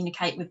to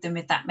communicate with them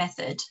with that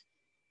method.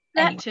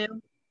 That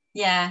too.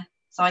 Yeah.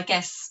 So I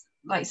guess,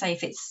 like say,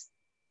 if it's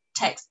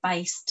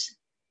text-based,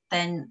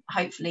 then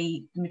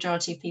hopefully the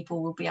majority of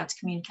people will be able to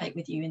communicate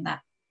with you in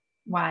that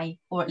way,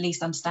 or at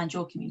least understand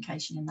your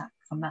communication in that,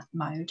 from that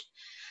mode.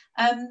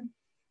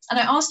 And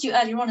I asked you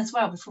earlier on as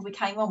well, before we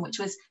came on, which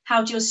was,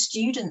 how do your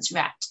students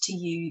react to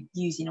you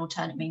using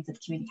alternate means of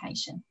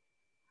communication?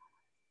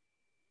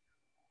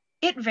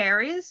 It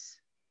varies.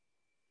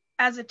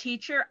 As a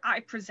teacher, I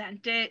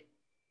present it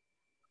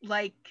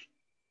like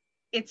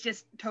it's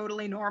just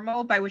totally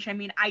normal, by which I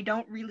mean I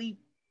don't really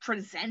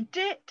present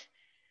it.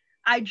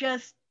 I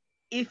just,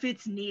 if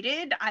it's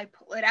needed, I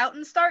pull it out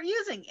and start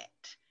using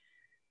it.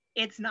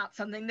 It's not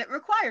something that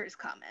requires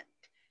comment.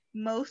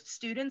 Most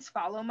students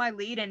follow my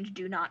lead and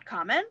do not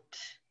comment.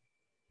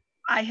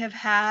 I have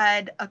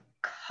had a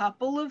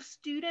couple of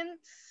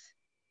students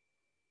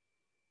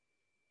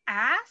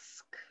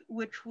ask,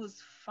 which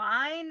was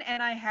fine,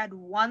 and I had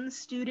one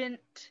student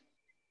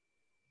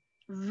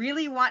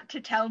really want to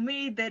tell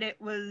me that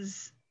it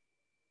was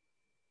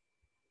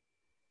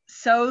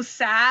so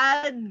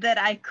sad that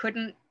I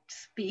couldn't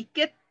speak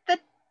at the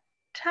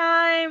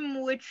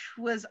time, which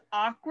was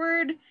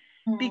awkward.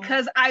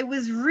 Because I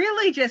was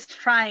really just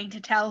trying to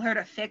tell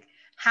her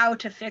how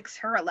to fix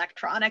her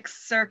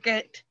electronics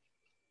circuit.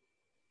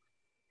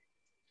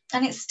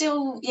 And it's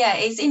still, yeah,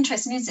 it's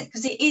interesting, isn't it?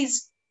 Because it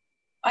is,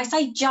 I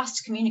say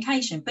just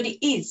communication, but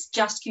it is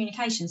just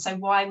communication. So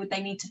why would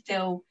they need to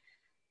feel,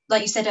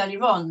 like you said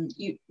earlier on,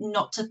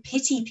 not to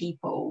pity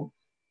people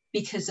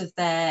because of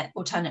their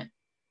alternate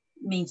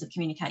means of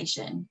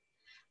communication?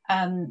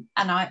 And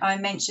I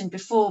mentioned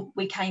before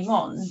we came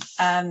on,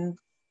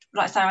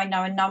 like I say, I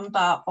know a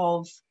number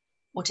of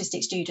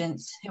autistic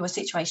students who are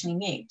situationally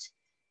mute.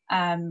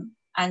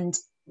 And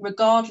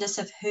regardless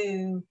of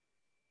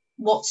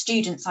what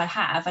students I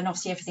have, and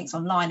obviously everything's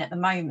online at the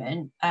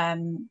moment,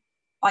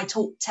 I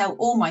tell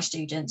all my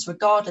students,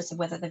 regardless of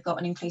whether they've got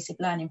an inclusive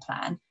learning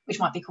plan, which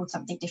might be called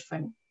something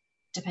different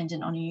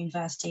dependent on your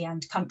university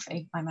and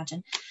country, I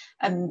imagine.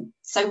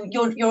 So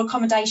your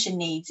accommodation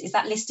needs, is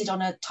that listed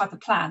on a type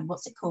of plan?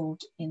 What's it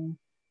called in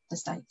the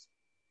States?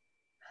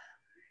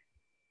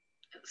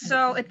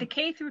 So at the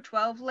K through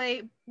 12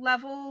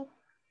 level,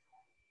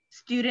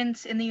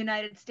 students in the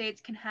United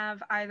States can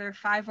have either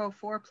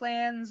 504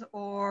 plans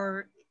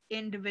or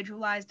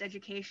individualized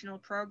educational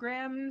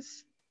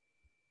programs,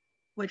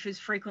 which is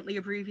frequently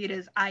abbreviated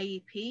as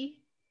IEP.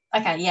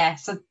 Okay, yeah,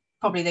 so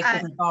probably the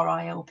equivalent of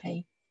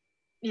RILP.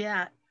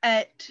 Yeah,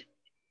 at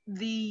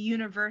the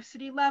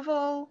university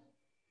level,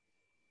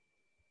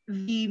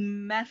 the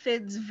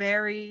methods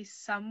vary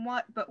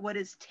somewhat, but what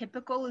is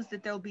typical is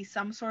that there'll be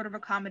some sort of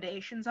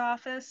accommodations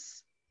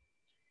office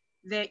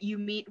that you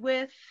meet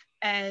with,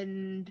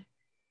 and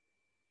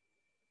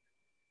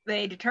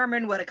they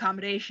determine what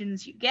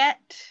accommodations you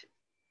get.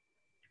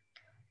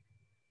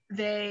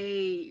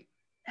 They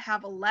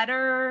have a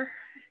letter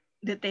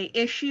that they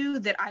issue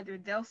that either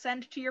they'll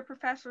send to your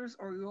professors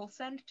or you'll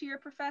send to your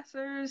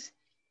professors.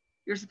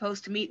 You're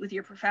supposed to meet with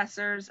your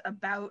professors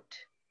about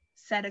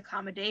said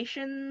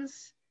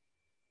accommodations.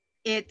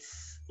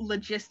 It's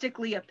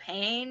logistically a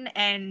pain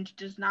and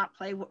does not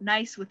play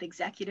nice with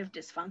executive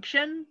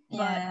dysfunction,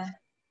 but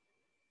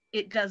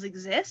it does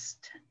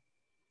exist.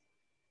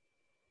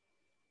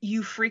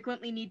 You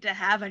frequently need to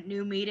have a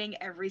new meeting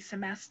every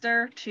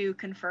semester to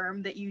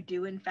confirm that you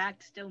do in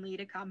fact still need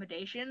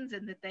accommodations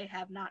and that they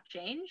have not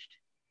changed.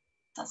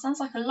 That sounds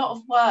like a lot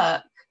of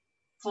work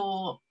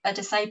for a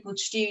disabled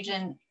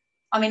student.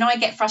 I mean, I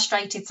get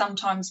frustrated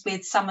sometimes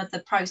with some of the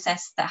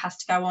process that has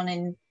to go on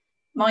in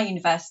my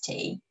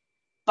university,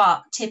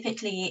 but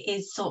typically it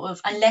is sort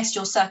of, unless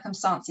your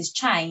circumstances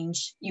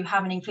change, you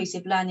have an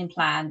inclusive learning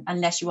plan,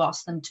 unless you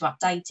ask them to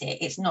update it.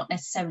 It's not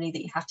necessarily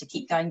that you have to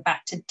keep going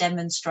back to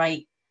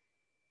demonstrate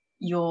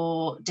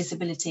your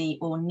disability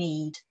or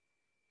need.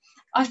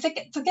 I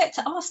forget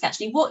to ask,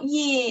 actually, what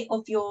year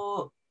of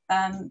your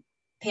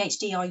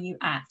PhD are you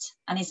at?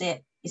 And is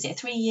it a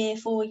 3-year,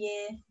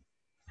 4-year?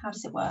 How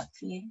does it work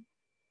for you?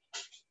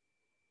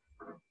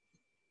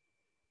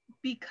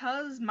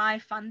 Because my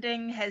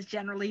funding has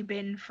generally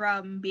been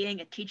from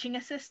being a teaching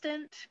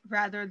assistant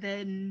rather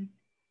than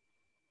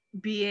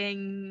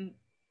being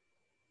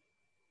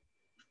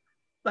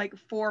like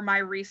for my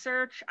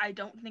research, I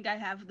don't think I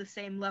have the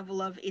same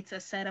level of it's a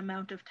set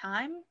amount of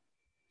time.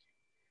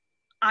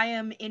 I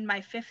am in my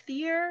 5th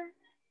year,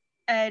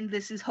 and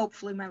this is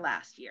hopefully my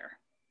last year.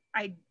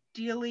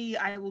 Ideally,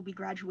 I will be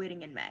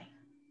graduating in May.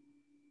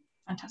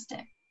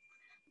 Fantastic.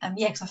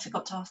 Yeah, because I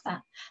forgot to ask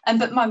that.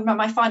 But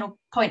my final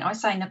point I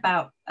was saying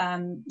about,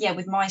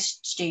 with my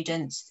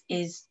students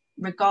is,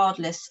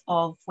 regardless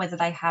of whether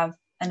they have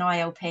an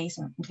ILP,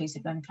 so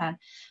inclusive learning plan,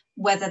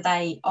 whether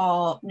they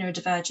are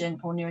neurodivergent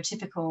or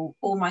neurotypical,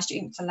 all my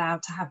students are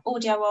allowed to have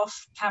audio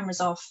off,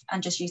 cameras off,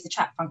 and just use the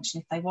chat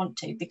function if they want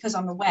to, because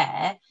I'm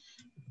aware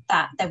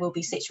that there will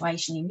be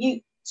situationally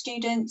mute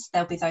students,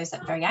 there'll be those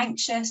that are very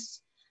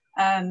anxious,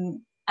 and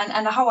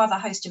a whole other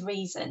host of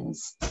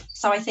reasons.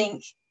 So I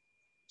think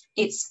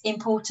it's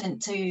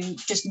important to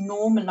just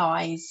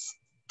normalise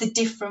the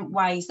different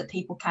ways that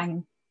people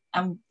can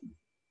and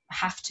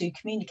have to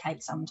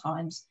communicate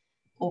sometimes,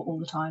 or all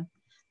the time.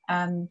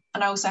 And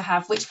I also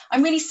have, which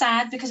I'm really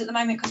sad because at the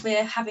moment, because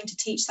we're having to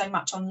teach so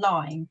much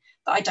online,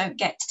 that I don't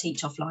get to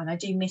teach offline. I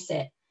do miss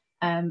it.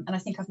 And I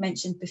think I've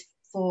mentioned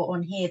before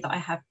on here that I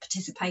have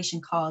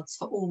participation cards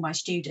for all my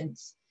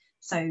students.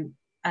 So,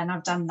 and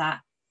I've done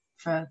that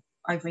for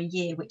over a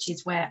year, which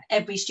is where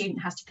every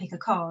student has to pick a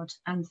card.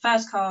 And the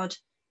first card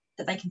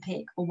that they can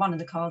pick, or one of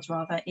the cards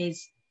rather,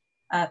 is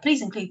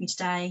please include me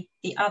today.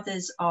 The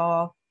others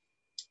are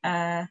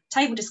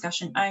table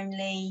discussion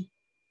only,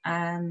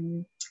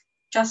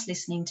 just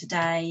listening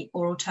today,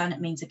 or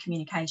alternate means of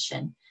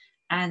communication.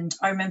 And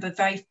I remember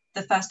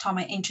the first time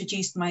I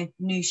introduced my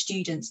new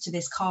students to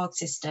this card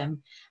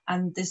system,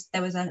 and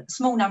there was a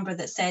small number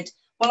that said,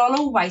 well, I'll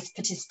always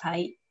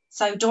participate,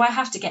 so do I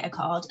have to get a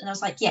card? And I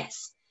was like,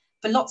 yes,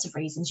 for lots of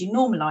reasons. You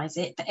normalise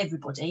it for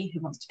everybody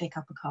who wants to pick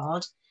up a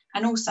card.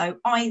 And also,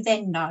 I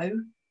then know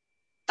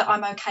that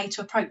I'm okay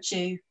to approach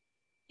you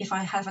if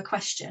I have a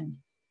question,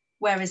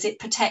 whereas it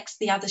protects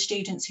the other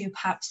students who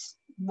perhaps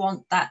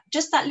want that.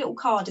 Just that little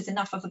card is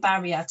enough of a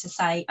barrier to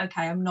say,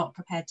 okay, I'm not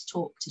prepared to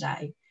talk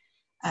today,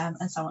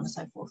 and so on and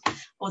so forth.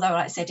 Although,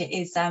 like I said, it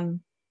is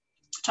trying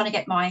to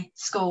get my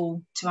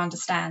school to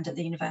understand at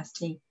the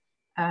university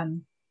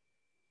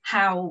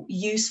how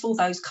useful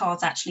those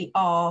cards actually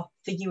are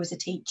for you as a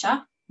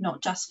teacher,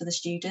 not just for the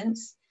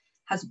students,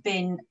 has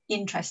been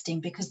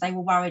interesting, because they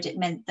were worried it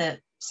meant that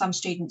some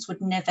students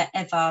would never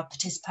ever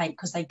participate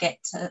because they get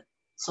to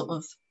sort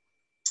of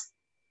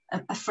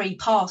a free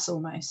pass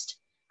almost.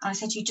 And I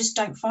said, you just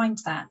don't find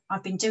that.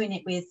 I've been doing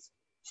it with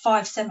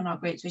 5 seminar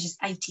groups, which is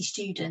 80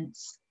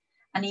 students.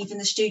 And even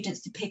the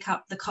students to pick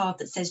up the card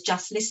that says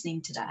just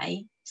listening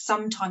today,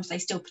 sometimes they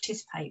still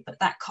participate, but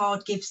that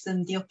card gives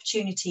them the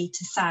opportunity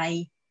to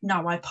say,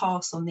 no, I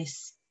pass on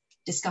this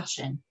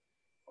discussion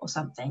or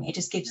something. It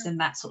just gives them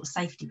that sort of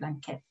safety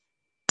blanket.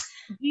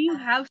 Do you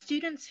have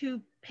students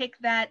who pick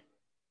that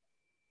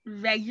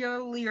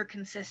regularly or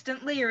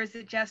consistently, or is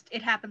it just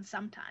it happens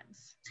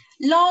sometimes?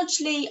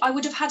 Largely, I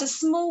would have had a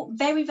small,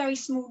 very, very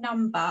small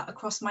number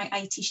across my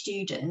 80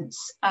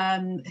 students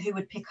who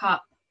would pick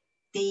up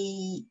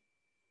the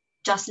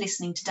Just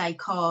Listening Today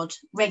card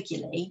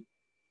regularly.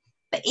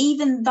 But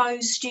even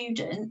those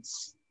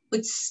students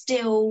would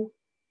still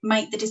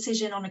make the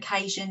decision on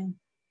occasion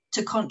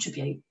to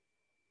contribute.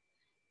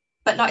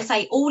 But like I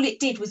say, all it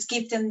did was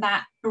give them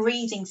that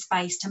breathing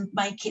space to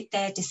make it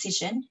their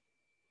decision.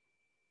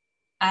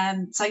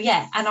 So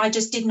yeah, and I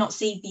just did not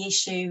see the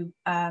issue,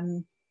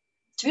 to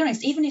be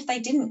honest, even if they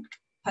didn't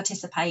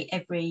participate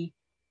at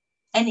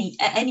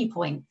any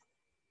point,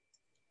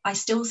 I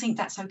still think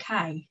that's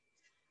okay.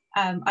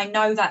 I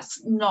know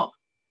that's not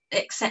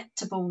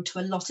acceptable to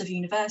a lot of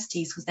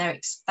universities because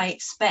they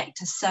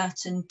expect a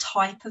certain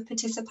type of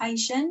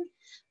participation,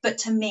 but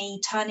to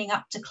me, turning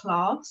up to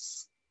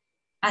class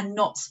and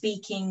not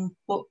speaking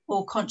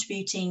or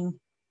contributing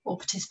or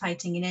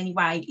participating in any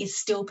way is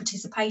still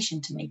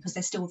participation to me, because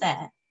they're still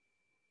there.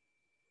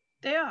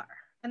 They are,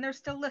 and they're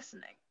still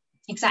listening.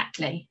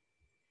 Exactly.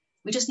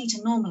 We just need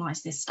to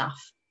normalize this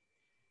stuff.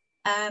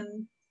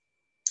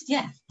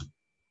 Yeah.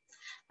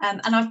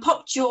 And I've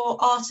popped your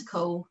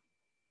article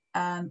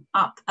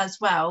up as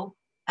well.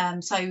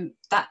 So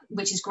that,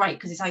 which is great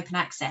because it's open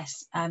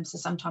access. So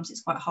sometimes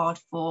it's quite hard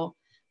for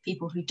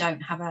people who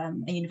don't have a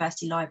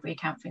university library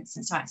account, for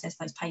instance, to access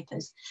those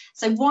papers.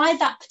 So why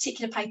that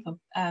particular paper?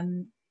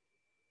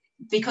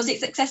 Because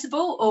it's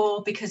accessible,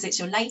 or because it's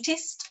your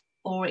latest,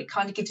 or it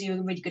kind of gives you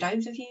a really good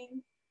overview?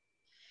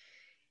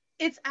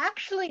 It's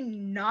actually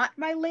not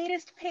my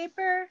latest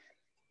paper.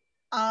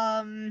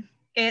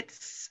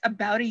 It's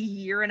about 1.5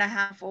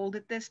 years old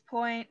at this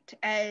point,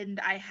 and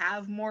I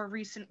have more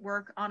recent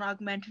work on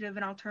augmentative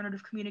and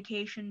alternative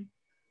communication.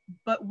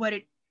 But what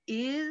it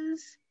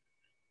is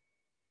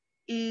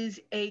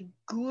a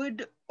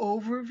good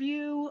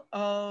overview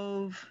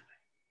of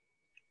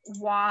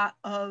why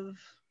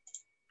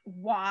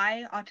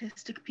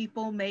autistic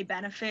people may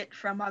benefit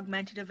from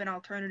augmentative and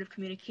alternative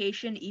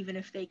communication, even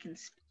if they can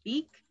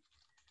speak,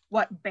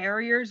 what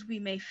barriers we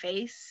may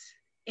face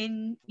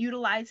in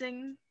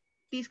utilizing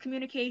these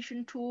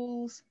communication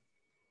tools,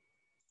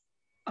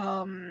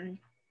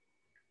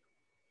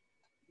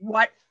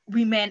 what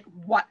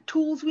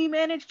tools we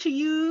manage to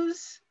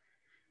use,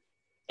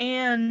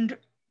 and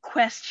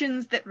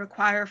questions that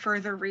require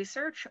further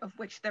research, of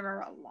which there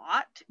are a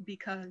lot,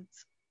 because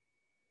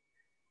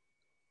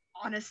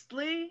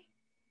honestly,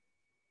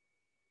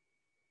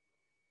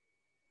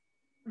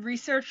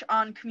 research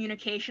on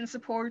communication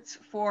supports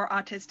for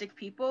autistic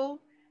people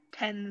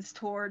tends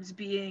towards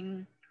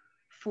being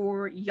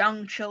for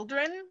young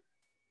children,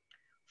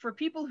 for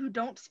people who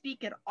don't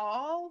speak at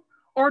all,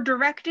 or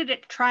directed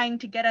at trying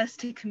to get us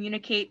to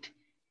communicate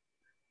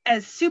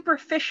as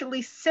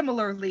superficially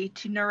similarly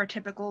to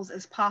neurotypicals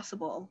as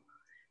possible,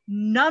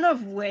 none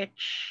of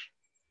which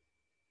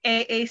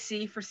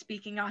AAC, for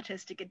speaking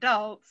autistic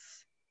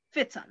adults,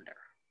 fits under.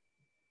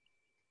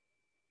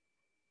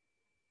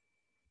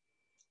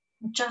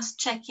 Just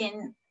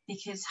checking,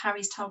 because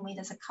Harry's told me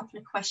there's a couple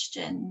of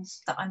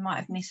questions that I might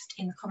have missed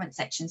in the comment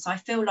section. So I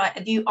feel like,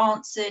 have you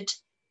answered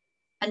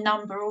a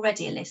number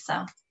already,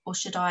 Alyssa? Or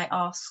should I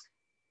ask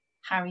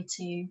Harry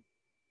to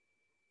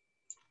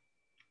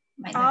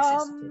make that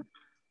accessible?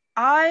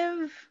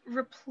 I've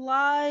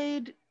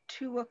replied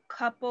to a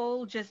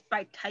couple just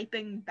by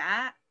typing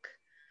back,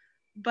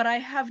 but I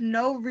have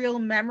no real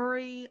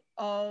memory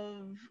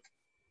of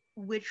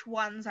which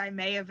ones I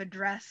may have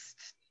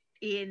addressed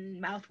in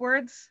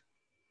mouthwords.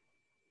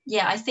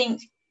 Yeah, I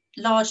think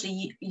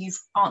largely you've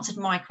answered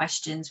my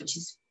questions, which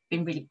has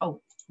been really...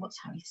 Oh, what's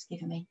Harry's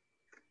given me?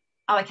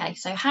 Oh, okay.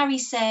 So Harry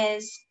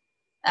says,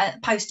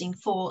 posting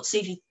for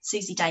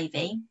Susie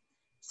Davey,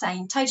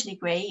 saying, totally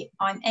agree,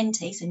 I'm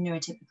NT, so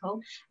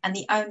neurotypical, and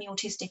the only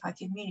autistic I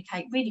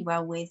communicate really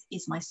well with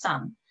is my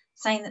son.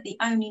 Saying that the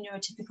only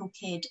neurotypical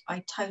kid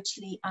I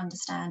totally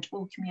understand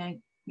all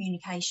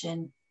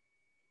communication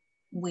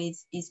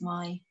with is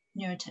my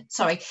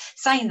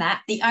saying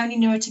that the only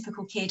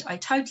neurotypical kid I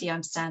totally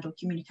understand all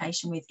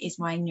communication with is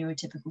my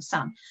neurotypical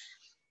son.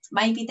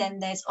 Maybe then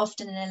there's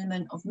often an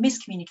element of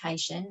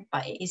miscommunication,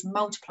 but it is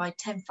multiplied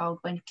tenfold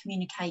when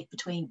communicate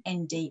between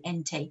ND,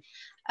 NT.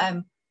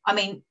 I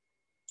mean,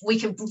 we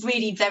could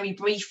really very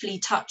briefly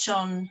touch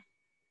on,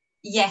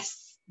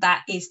 yes,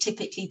 that is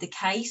typically the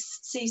case,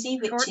 Susie,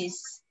 which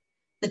is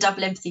the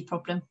double empathy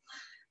problem.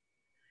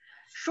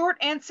 Short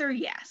answer,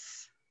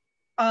 yes.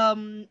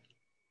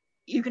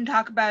 You can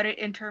talk about it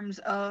in terms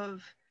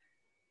of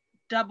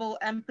double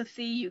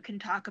empathy. You can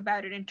talk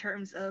about it in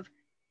terms of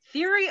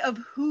theory of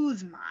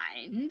whose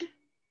mind,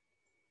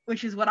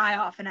 which is what I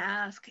often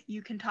ask.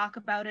 You can talk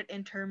about it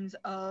in terms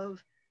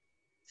of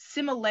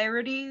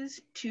similarities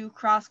to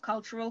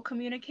cross-cultural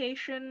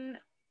communication,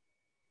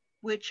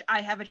 which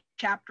I have a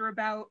chapter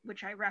about,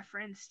 which I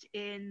referenced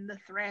in the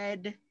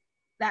thread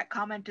that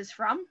comment is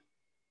from.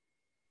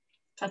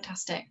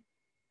 Fantastic.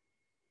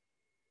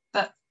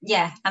 But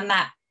yeah, and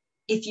that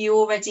if you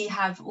already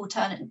have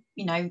alternate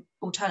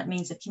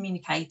means of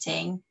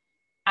communicating,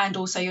 and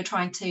also you're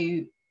trying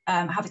to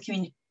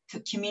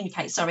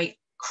communicate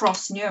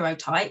cross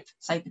neurotype,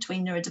 so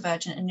between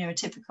neurodivergent and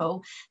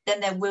neurotypical, then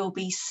there will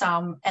be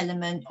some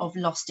element of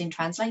lost in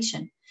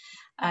translation.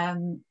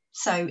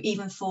 So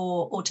even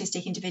for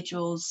autistic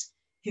individuals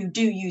who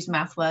do use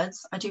mouth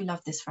words, I do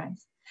love this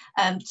phrase,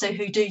 so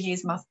who do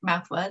use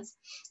mouth words,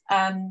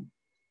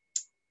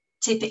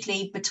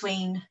 typically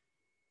between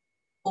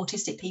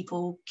autistic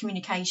people,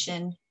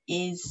 communication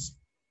is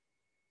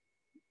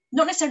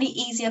not necessarily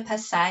easier per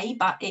se,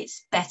 but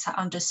it's better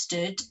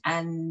understood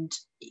and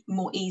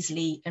more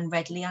easily and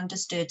readily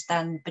understood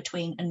than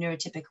between a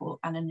neurotypical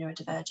and a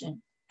neurodivergent,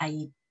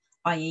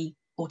 i.e.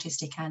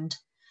 autistic and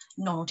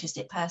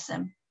non-autistic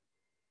person.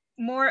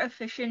 More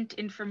efficient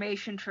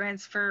information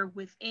transfer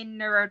within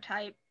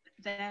neurotype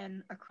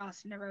than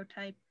across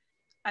neurotype.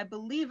 I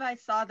believe I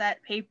saw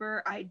that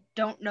paper. I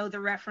don't know the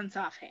reference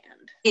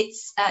offhand.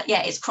 It's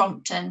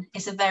Crompton.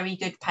 It's a very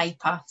good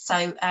paper.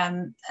 So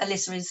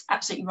Alyssa is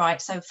absolutely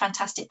right. So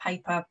fantastic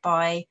paper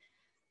by,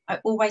 I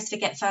always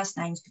forget first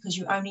names because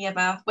you only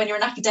ever, when you're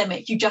an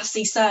academic, you just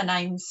see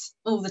surnames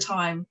all the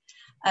time.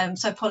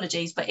 So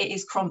apologies, but it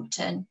is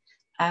Crompton,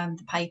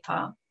 the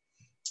paper.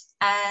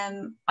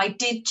 I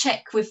did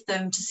check with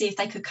them to see if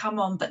they could come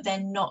on, but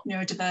they're not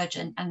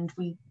neurodivergent, and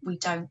we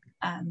don't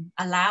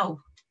allow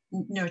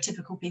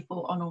neurotypical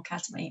people on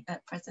Aucademy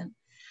at present.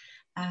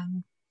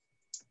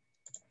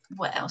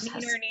 What else?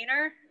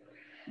 Neener?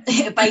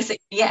 Basically,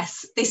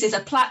 yes, this is a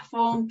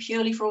platform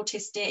purely for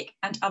autistic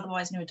and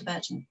otherwise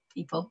neurodivergent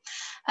people.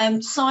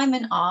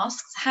 Simon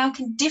asks, how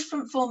can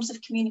different forms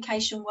of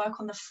communication work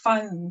on the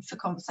phone for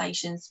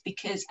conversations?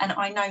 Because, and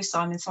I know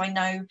Simon, so I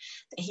know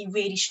that he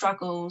really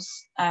struggles,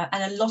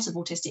 and a lot of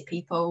autistic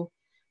people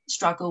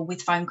struggle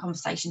with phone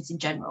conversations in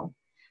general.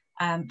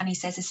 And he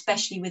says,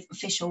 especially with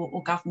official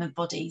or government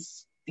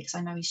bodies, because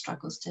I know he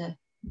struggles to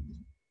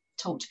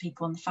talk to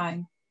people on the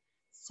phone.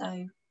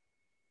 So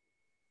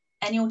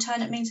any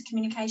alternate means of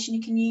communication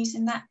you can use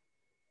in that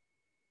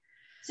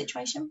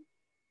situation?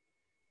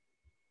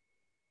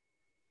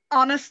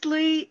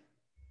 Honestly,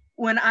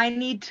 when I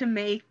need to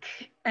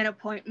make an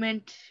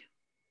appointment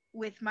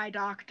with my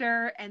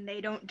doctor and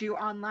they don't do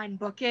online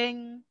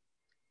booking,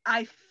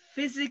 I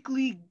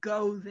physically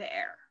go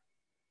there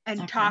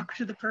and talk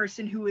to the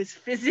person who is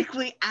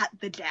physically at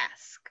the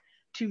desk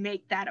to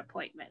make that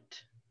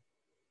appointment.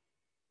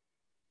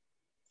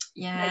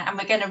 Yeah, and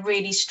we're going to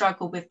really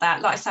struggle with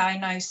that. Like I say, I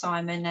know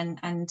Simon,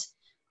 and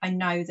I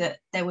know that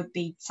there would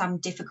be some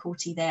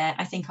difficulty there.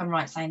 I think I'm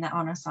right saying that,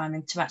 aren't I,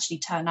 Simon, to actually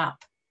turn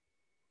up,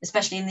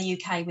 especially in the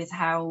UK with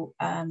how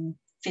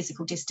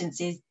physical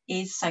distance is.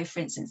 So,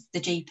 for instance,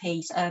 the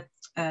GPs,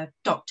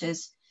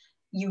 doctors,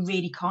 you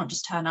really can't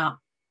just turn up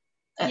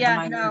at the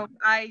moment. No,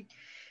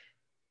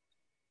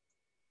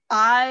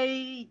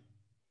 I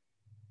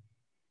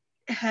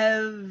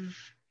have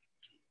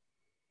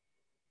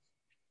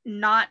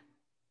not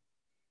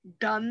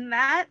done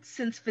that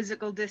since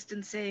physical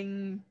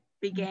distancing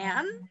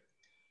began.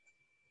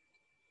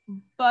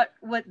 But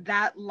what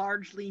that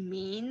largely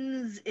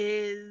means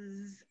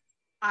is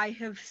I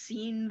have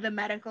seen the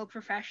medical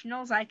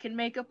professionals I can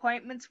make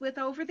appointments with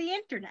over the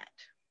internet,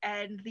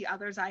 and the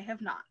others I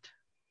have not.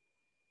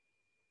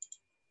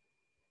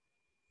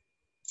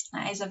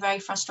 That is a very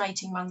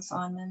frustrating one,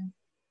 Simon.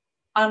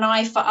 And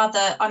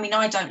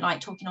I don't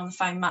like talking on the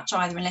phone much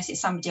either, unless it's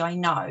somebody I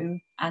know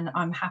and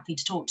I'm happy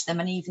to talk to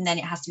them. And even then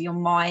it has to be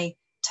on my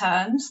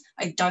terms.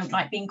 I don't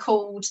like being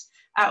called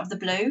out of the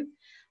blue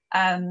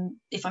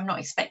if I'm not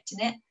expecting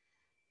it.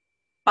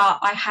 But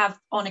I have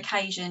on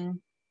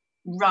occasion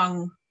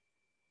rung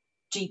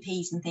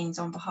GPs and things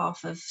on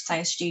behalf of,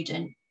 say, a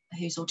student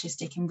who's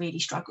autistic and really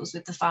struggles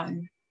with the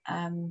phone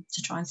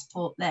to try and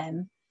support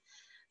them.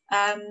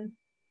 I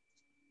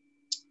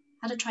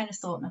had a train of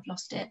thought and I've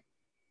lost it.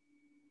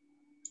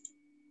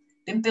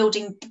 Been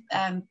building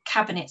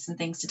cabinets and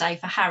things today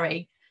for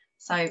Harry,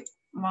 so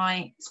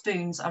my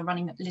spoons are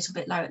running a little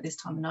bit low at this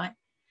time of night.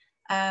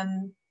 I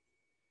know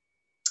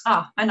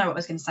what I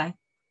was going to say.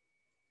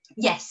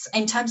 Yes,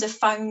 in terms of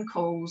phone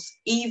calls,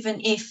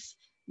 even if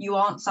you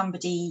aren't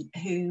somebody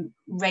who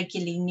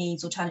regularly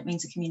needs alternate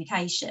means of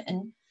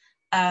communication,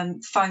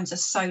 phones are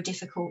so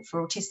difficult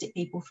for autistic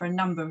people for a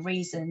number of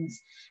reasons,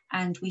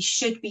 and we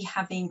should be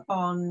having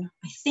on,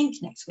 I think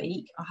next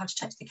week, I'll have to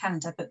check the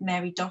calendar, but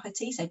Mary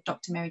Doherty, so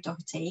Dr. Mary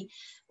Doherty,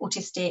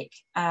 autistic,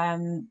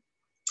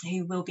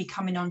 who will be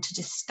coming on to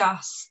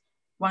discuss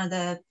one of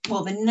the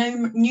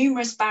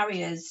numerous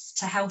barriers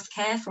to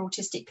healthcare for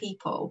autistic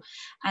people,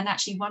 and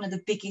actually one of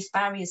the biggest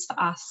barriers for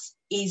us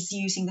is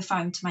using the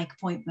phone to make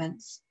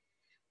appointments.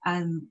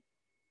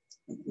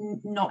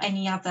 Not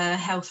any other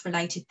health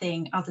related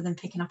thing other than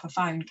picking up a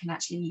phone can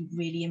actually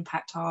really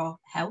impact our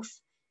health,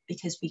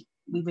 because we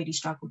really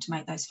struggle to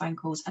make those phone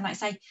calls. And like I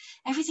say,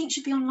 everything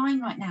should be online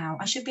right now.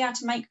 I should be able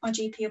to make my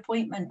GP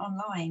appointment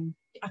online.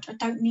 I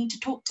don't need to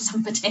talk to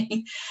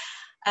somebody.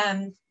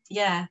 I've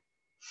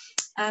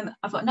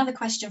got another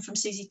question from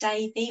Susie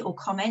Davey, or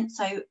comment.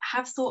 So,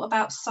 have thought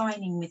about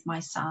signing with my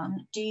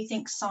son. Do you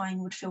think sign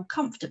would feel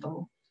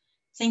comfortable?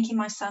 Thinking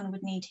my son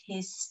would need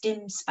his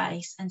stim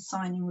space and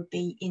signing would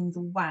be in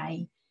the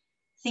way.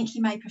 Think he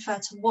may prefer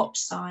to watch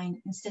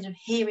sign instead of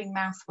hearing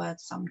mouth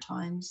words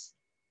sometimes.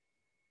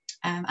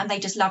 And they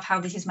just love how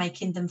this is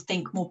making them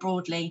think more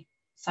broadly.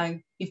 So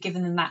you've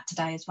given them that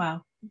today as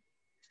well.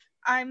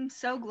 I'm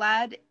so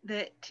glad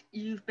that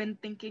you've been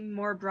thinking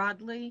more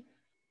broadly.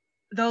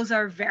 Those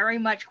are very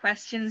much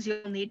questions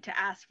you'll need to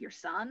ask your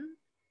son.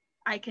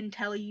 I can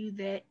tell you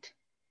that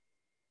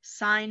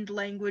signed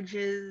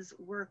languages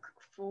work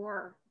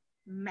for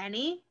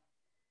many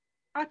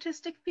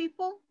autistic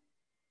people,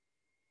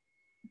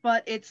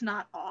 but it's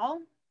not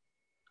all,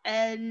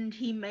 and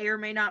he may or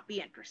may not be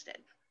interested.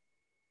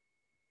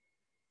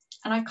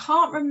 And I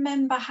can't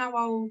remember how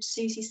old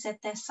Susie said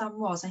their son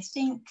was. I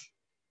think,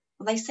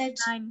 well, they said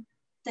 9.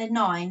 They're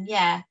 9,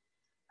 yeah.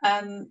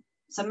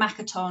 So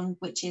Makaton,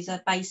 which is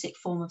a basic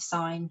form of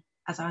sign,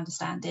 as I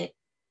understand it.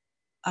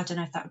 I don't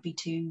know if that would be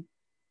too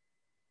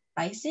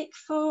basic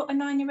for a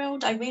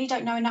 9-year-old. I really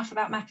don't know enough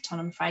about Makaton,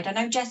 I'm afraid. I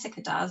know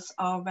Jessica does,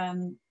 our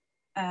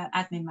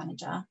admin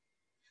manager.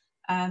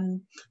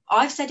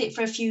 I've said it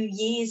for a few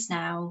years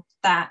now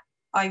that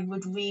I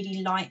would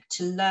really like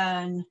to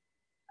learn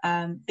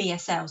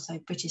BSL, so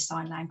British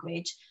Sign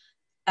Language,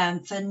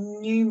 for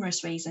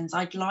numerous reasons.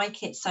 I'd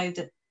like it so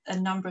that a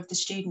number of the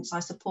students I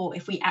support,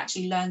 if we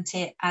actually learnt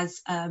it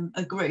as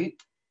a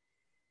group,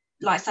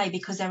 like say,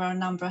 because there are a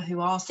number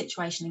who are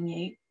situationally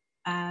mute,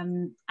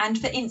 and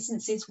for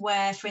instances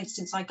where, for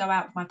instance, I go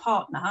out with my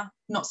partner,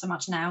 not so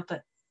much now,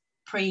 but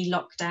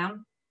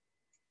pre-lockdown,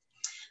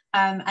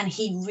 and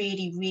he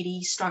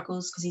really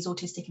struggles because he's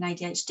autistic and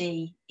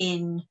ADHD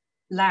in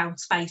loud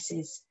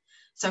spaces.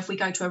 So if we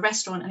go to a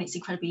restaurant and it's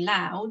incredibly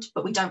loud,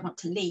 but we don't want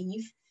to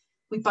leave,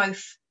 we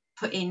both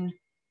put in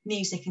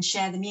music and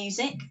share the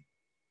music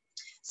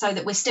so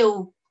that we're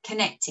still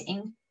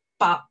connecting,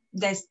 but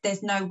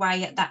there's no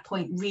way at that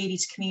point really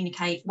to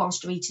communicate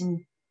whilst you're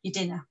eating your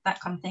dinner, that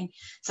kind of thing.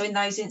 So in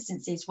those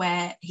instances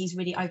where he's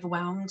really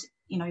overwhelmed,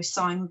 you know,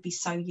 sign would be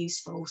so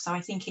useful. So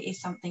I think it is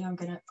something I'm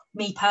gonna,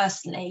 me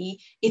personally,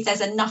 if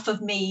there's enough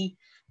of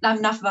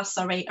us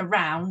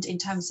around in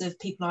terms of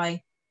people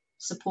I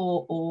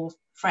support or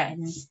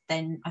friends,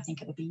 then I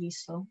think it would be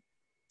useful.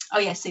 Oh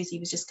yeah, Susie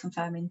was just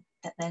confirming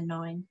that they're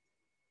 9.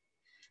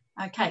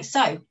 Okay,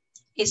 so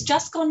it's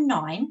just gone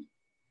 9.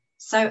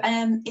 So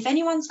if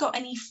anyone's got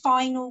any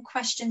final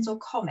questions or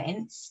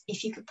comments,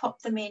 if you could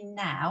pop them in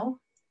now,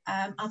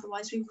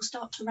 otherwise we will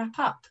start to wrap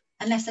up.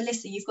 Unless,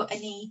 Alyssa, you've got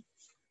any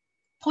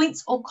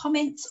points or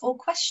comments or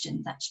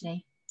questions,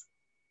 actually.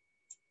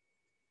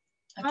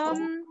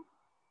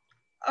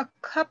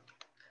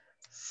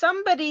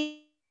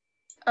 Somebody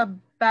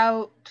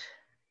about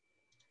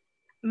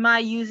my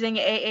using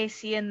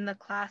AAC in the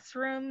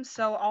classroom,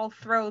 so I'll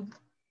throw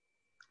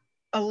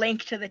a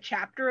link to the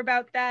chapter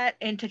about that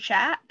into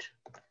chat.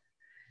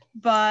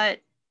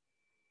 But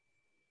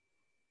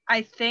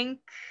I think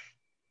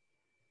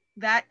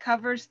that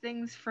covers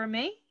things for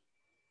me.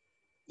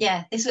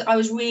 Yeah,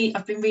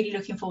 I've been really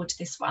looking forward to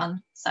this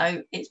one.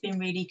 So it's been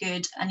really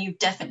good. And you've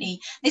definitely,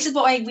 this is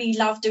what I really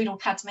love doing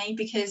Aucademy,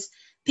 because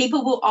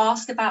people will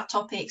ask about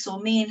topics, or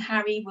me and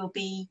Harry will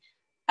be,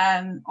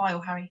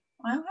 Harry?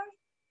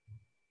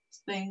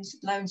 Spoons,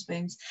 lone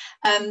spoons.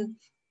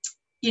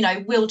 You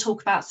know, we'll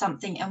talk about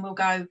something and we'll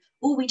go,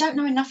 oh, we don't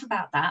know enough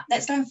about that.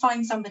 Let's go and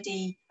find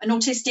somebody, an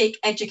autistic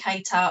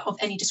educator of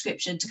any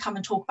description, to come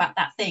and talk about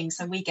that thing,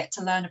 so we get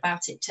to learn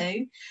about it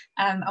too.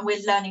 And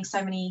we're learning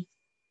so many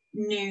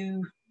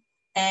new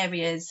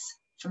areas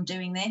from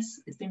doing this.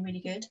 It's been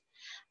really good.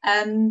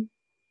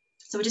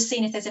 So we're just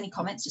seeing if there's any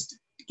comments, just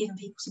giving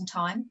people some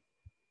time.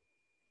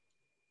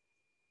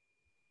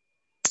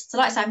 So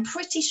like I say, I'm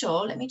pretty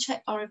sure, let me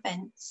check our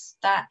events,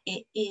 that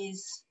it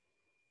is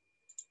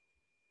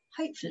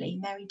hopefully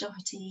Mary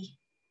Doherty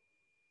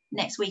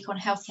next week on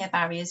healthcare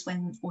barriers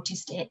when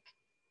autistic.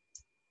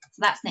 So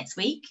that's next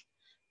week.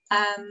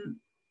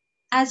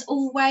 As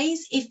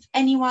always, if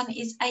anyone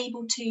is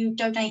able to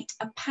donate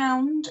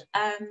 £1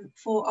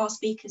 for our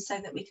speakers so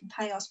that we can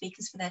pay our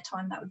speakers for their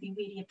time, that would be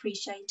really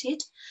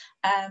appreciated.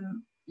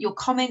 Your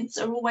comments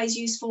are always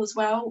useful as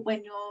well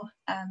when you're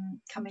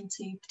coming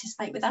to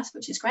participate with us,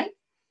 which is great.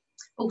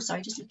 Also,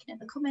 just looking at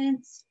the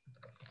comments.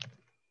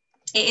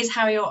 It is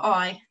Harry or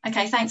I.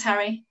 Okay, thanks,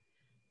 Harry.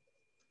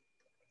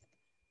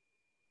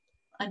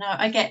 I know,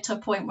 I get to a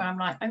point where I'm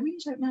like, I really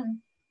don't know.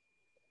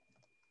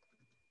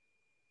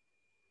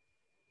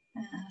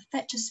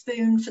 Fetch a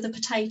spoon for the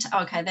potato.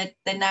 Okay,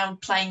 they're now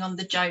playing on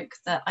the joke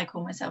that I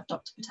call myself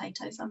Dr.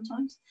 Potato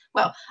sometimes.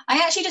 Well, I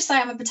actually just say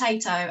I'm a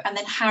potato, and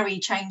then Harry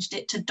changed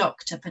it to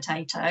Dr.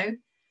 Potato.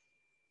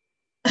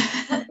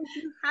 Well, if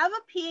you have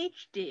a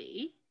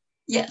PhD.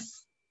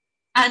 Yes.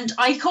 And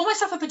I call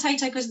myself a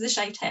potato because of the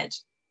shaved head.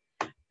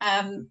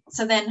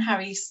 So then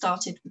Harry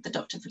started with the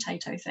Dr.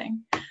 Potato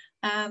thing.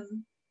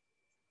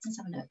 Let's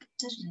have a look.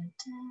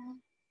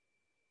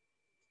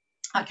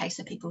 Okay,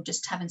 so people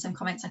just having some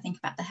comments, I think,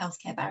 about the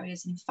healthcare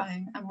barriers in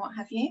phone and what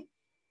have you.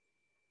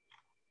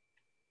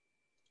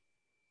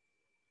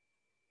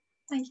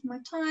 Taking my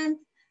time.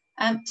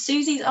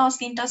 Susie's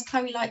asking, does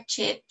Chloe like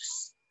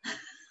chips?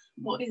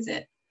 What is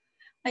it?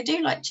 I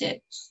do like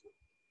chips.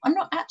 I'm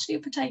not actually a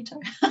potato.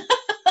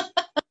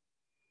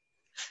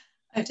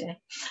 Oh dear.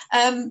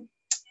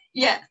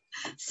 Yeah,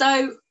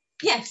 so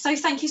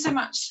thank you so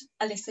much,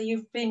 Alyssa.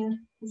 You've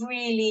been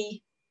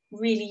really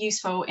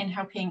useful in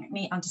helping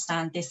me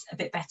understand this a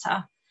bit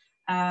better.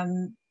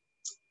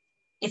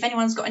 If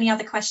anyone's got any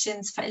other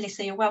questions for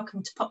Alyssa, you're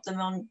welcome to pop them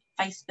on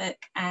Facebook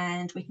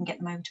and we can get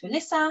them over to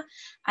Alyssa,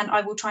 and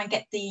I will try and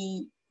get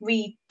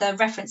read the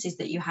references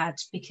that you had,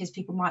 because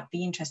people might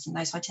be interested in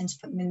those, so I tend to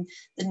put them in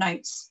the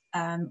notes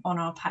on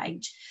our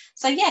page.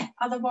 So yeah,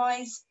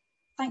 otherwise,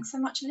 thanks so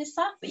much,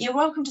 Alyssa, but you're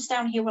welcome to stay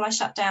on here while I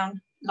shut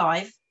down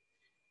live.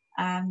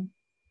 And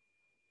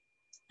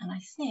I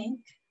think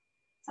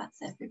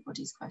that's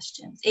everybody's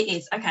questions. It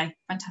is. Okay,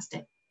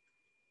 fantastic.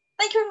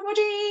 Thank you,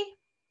 everybody.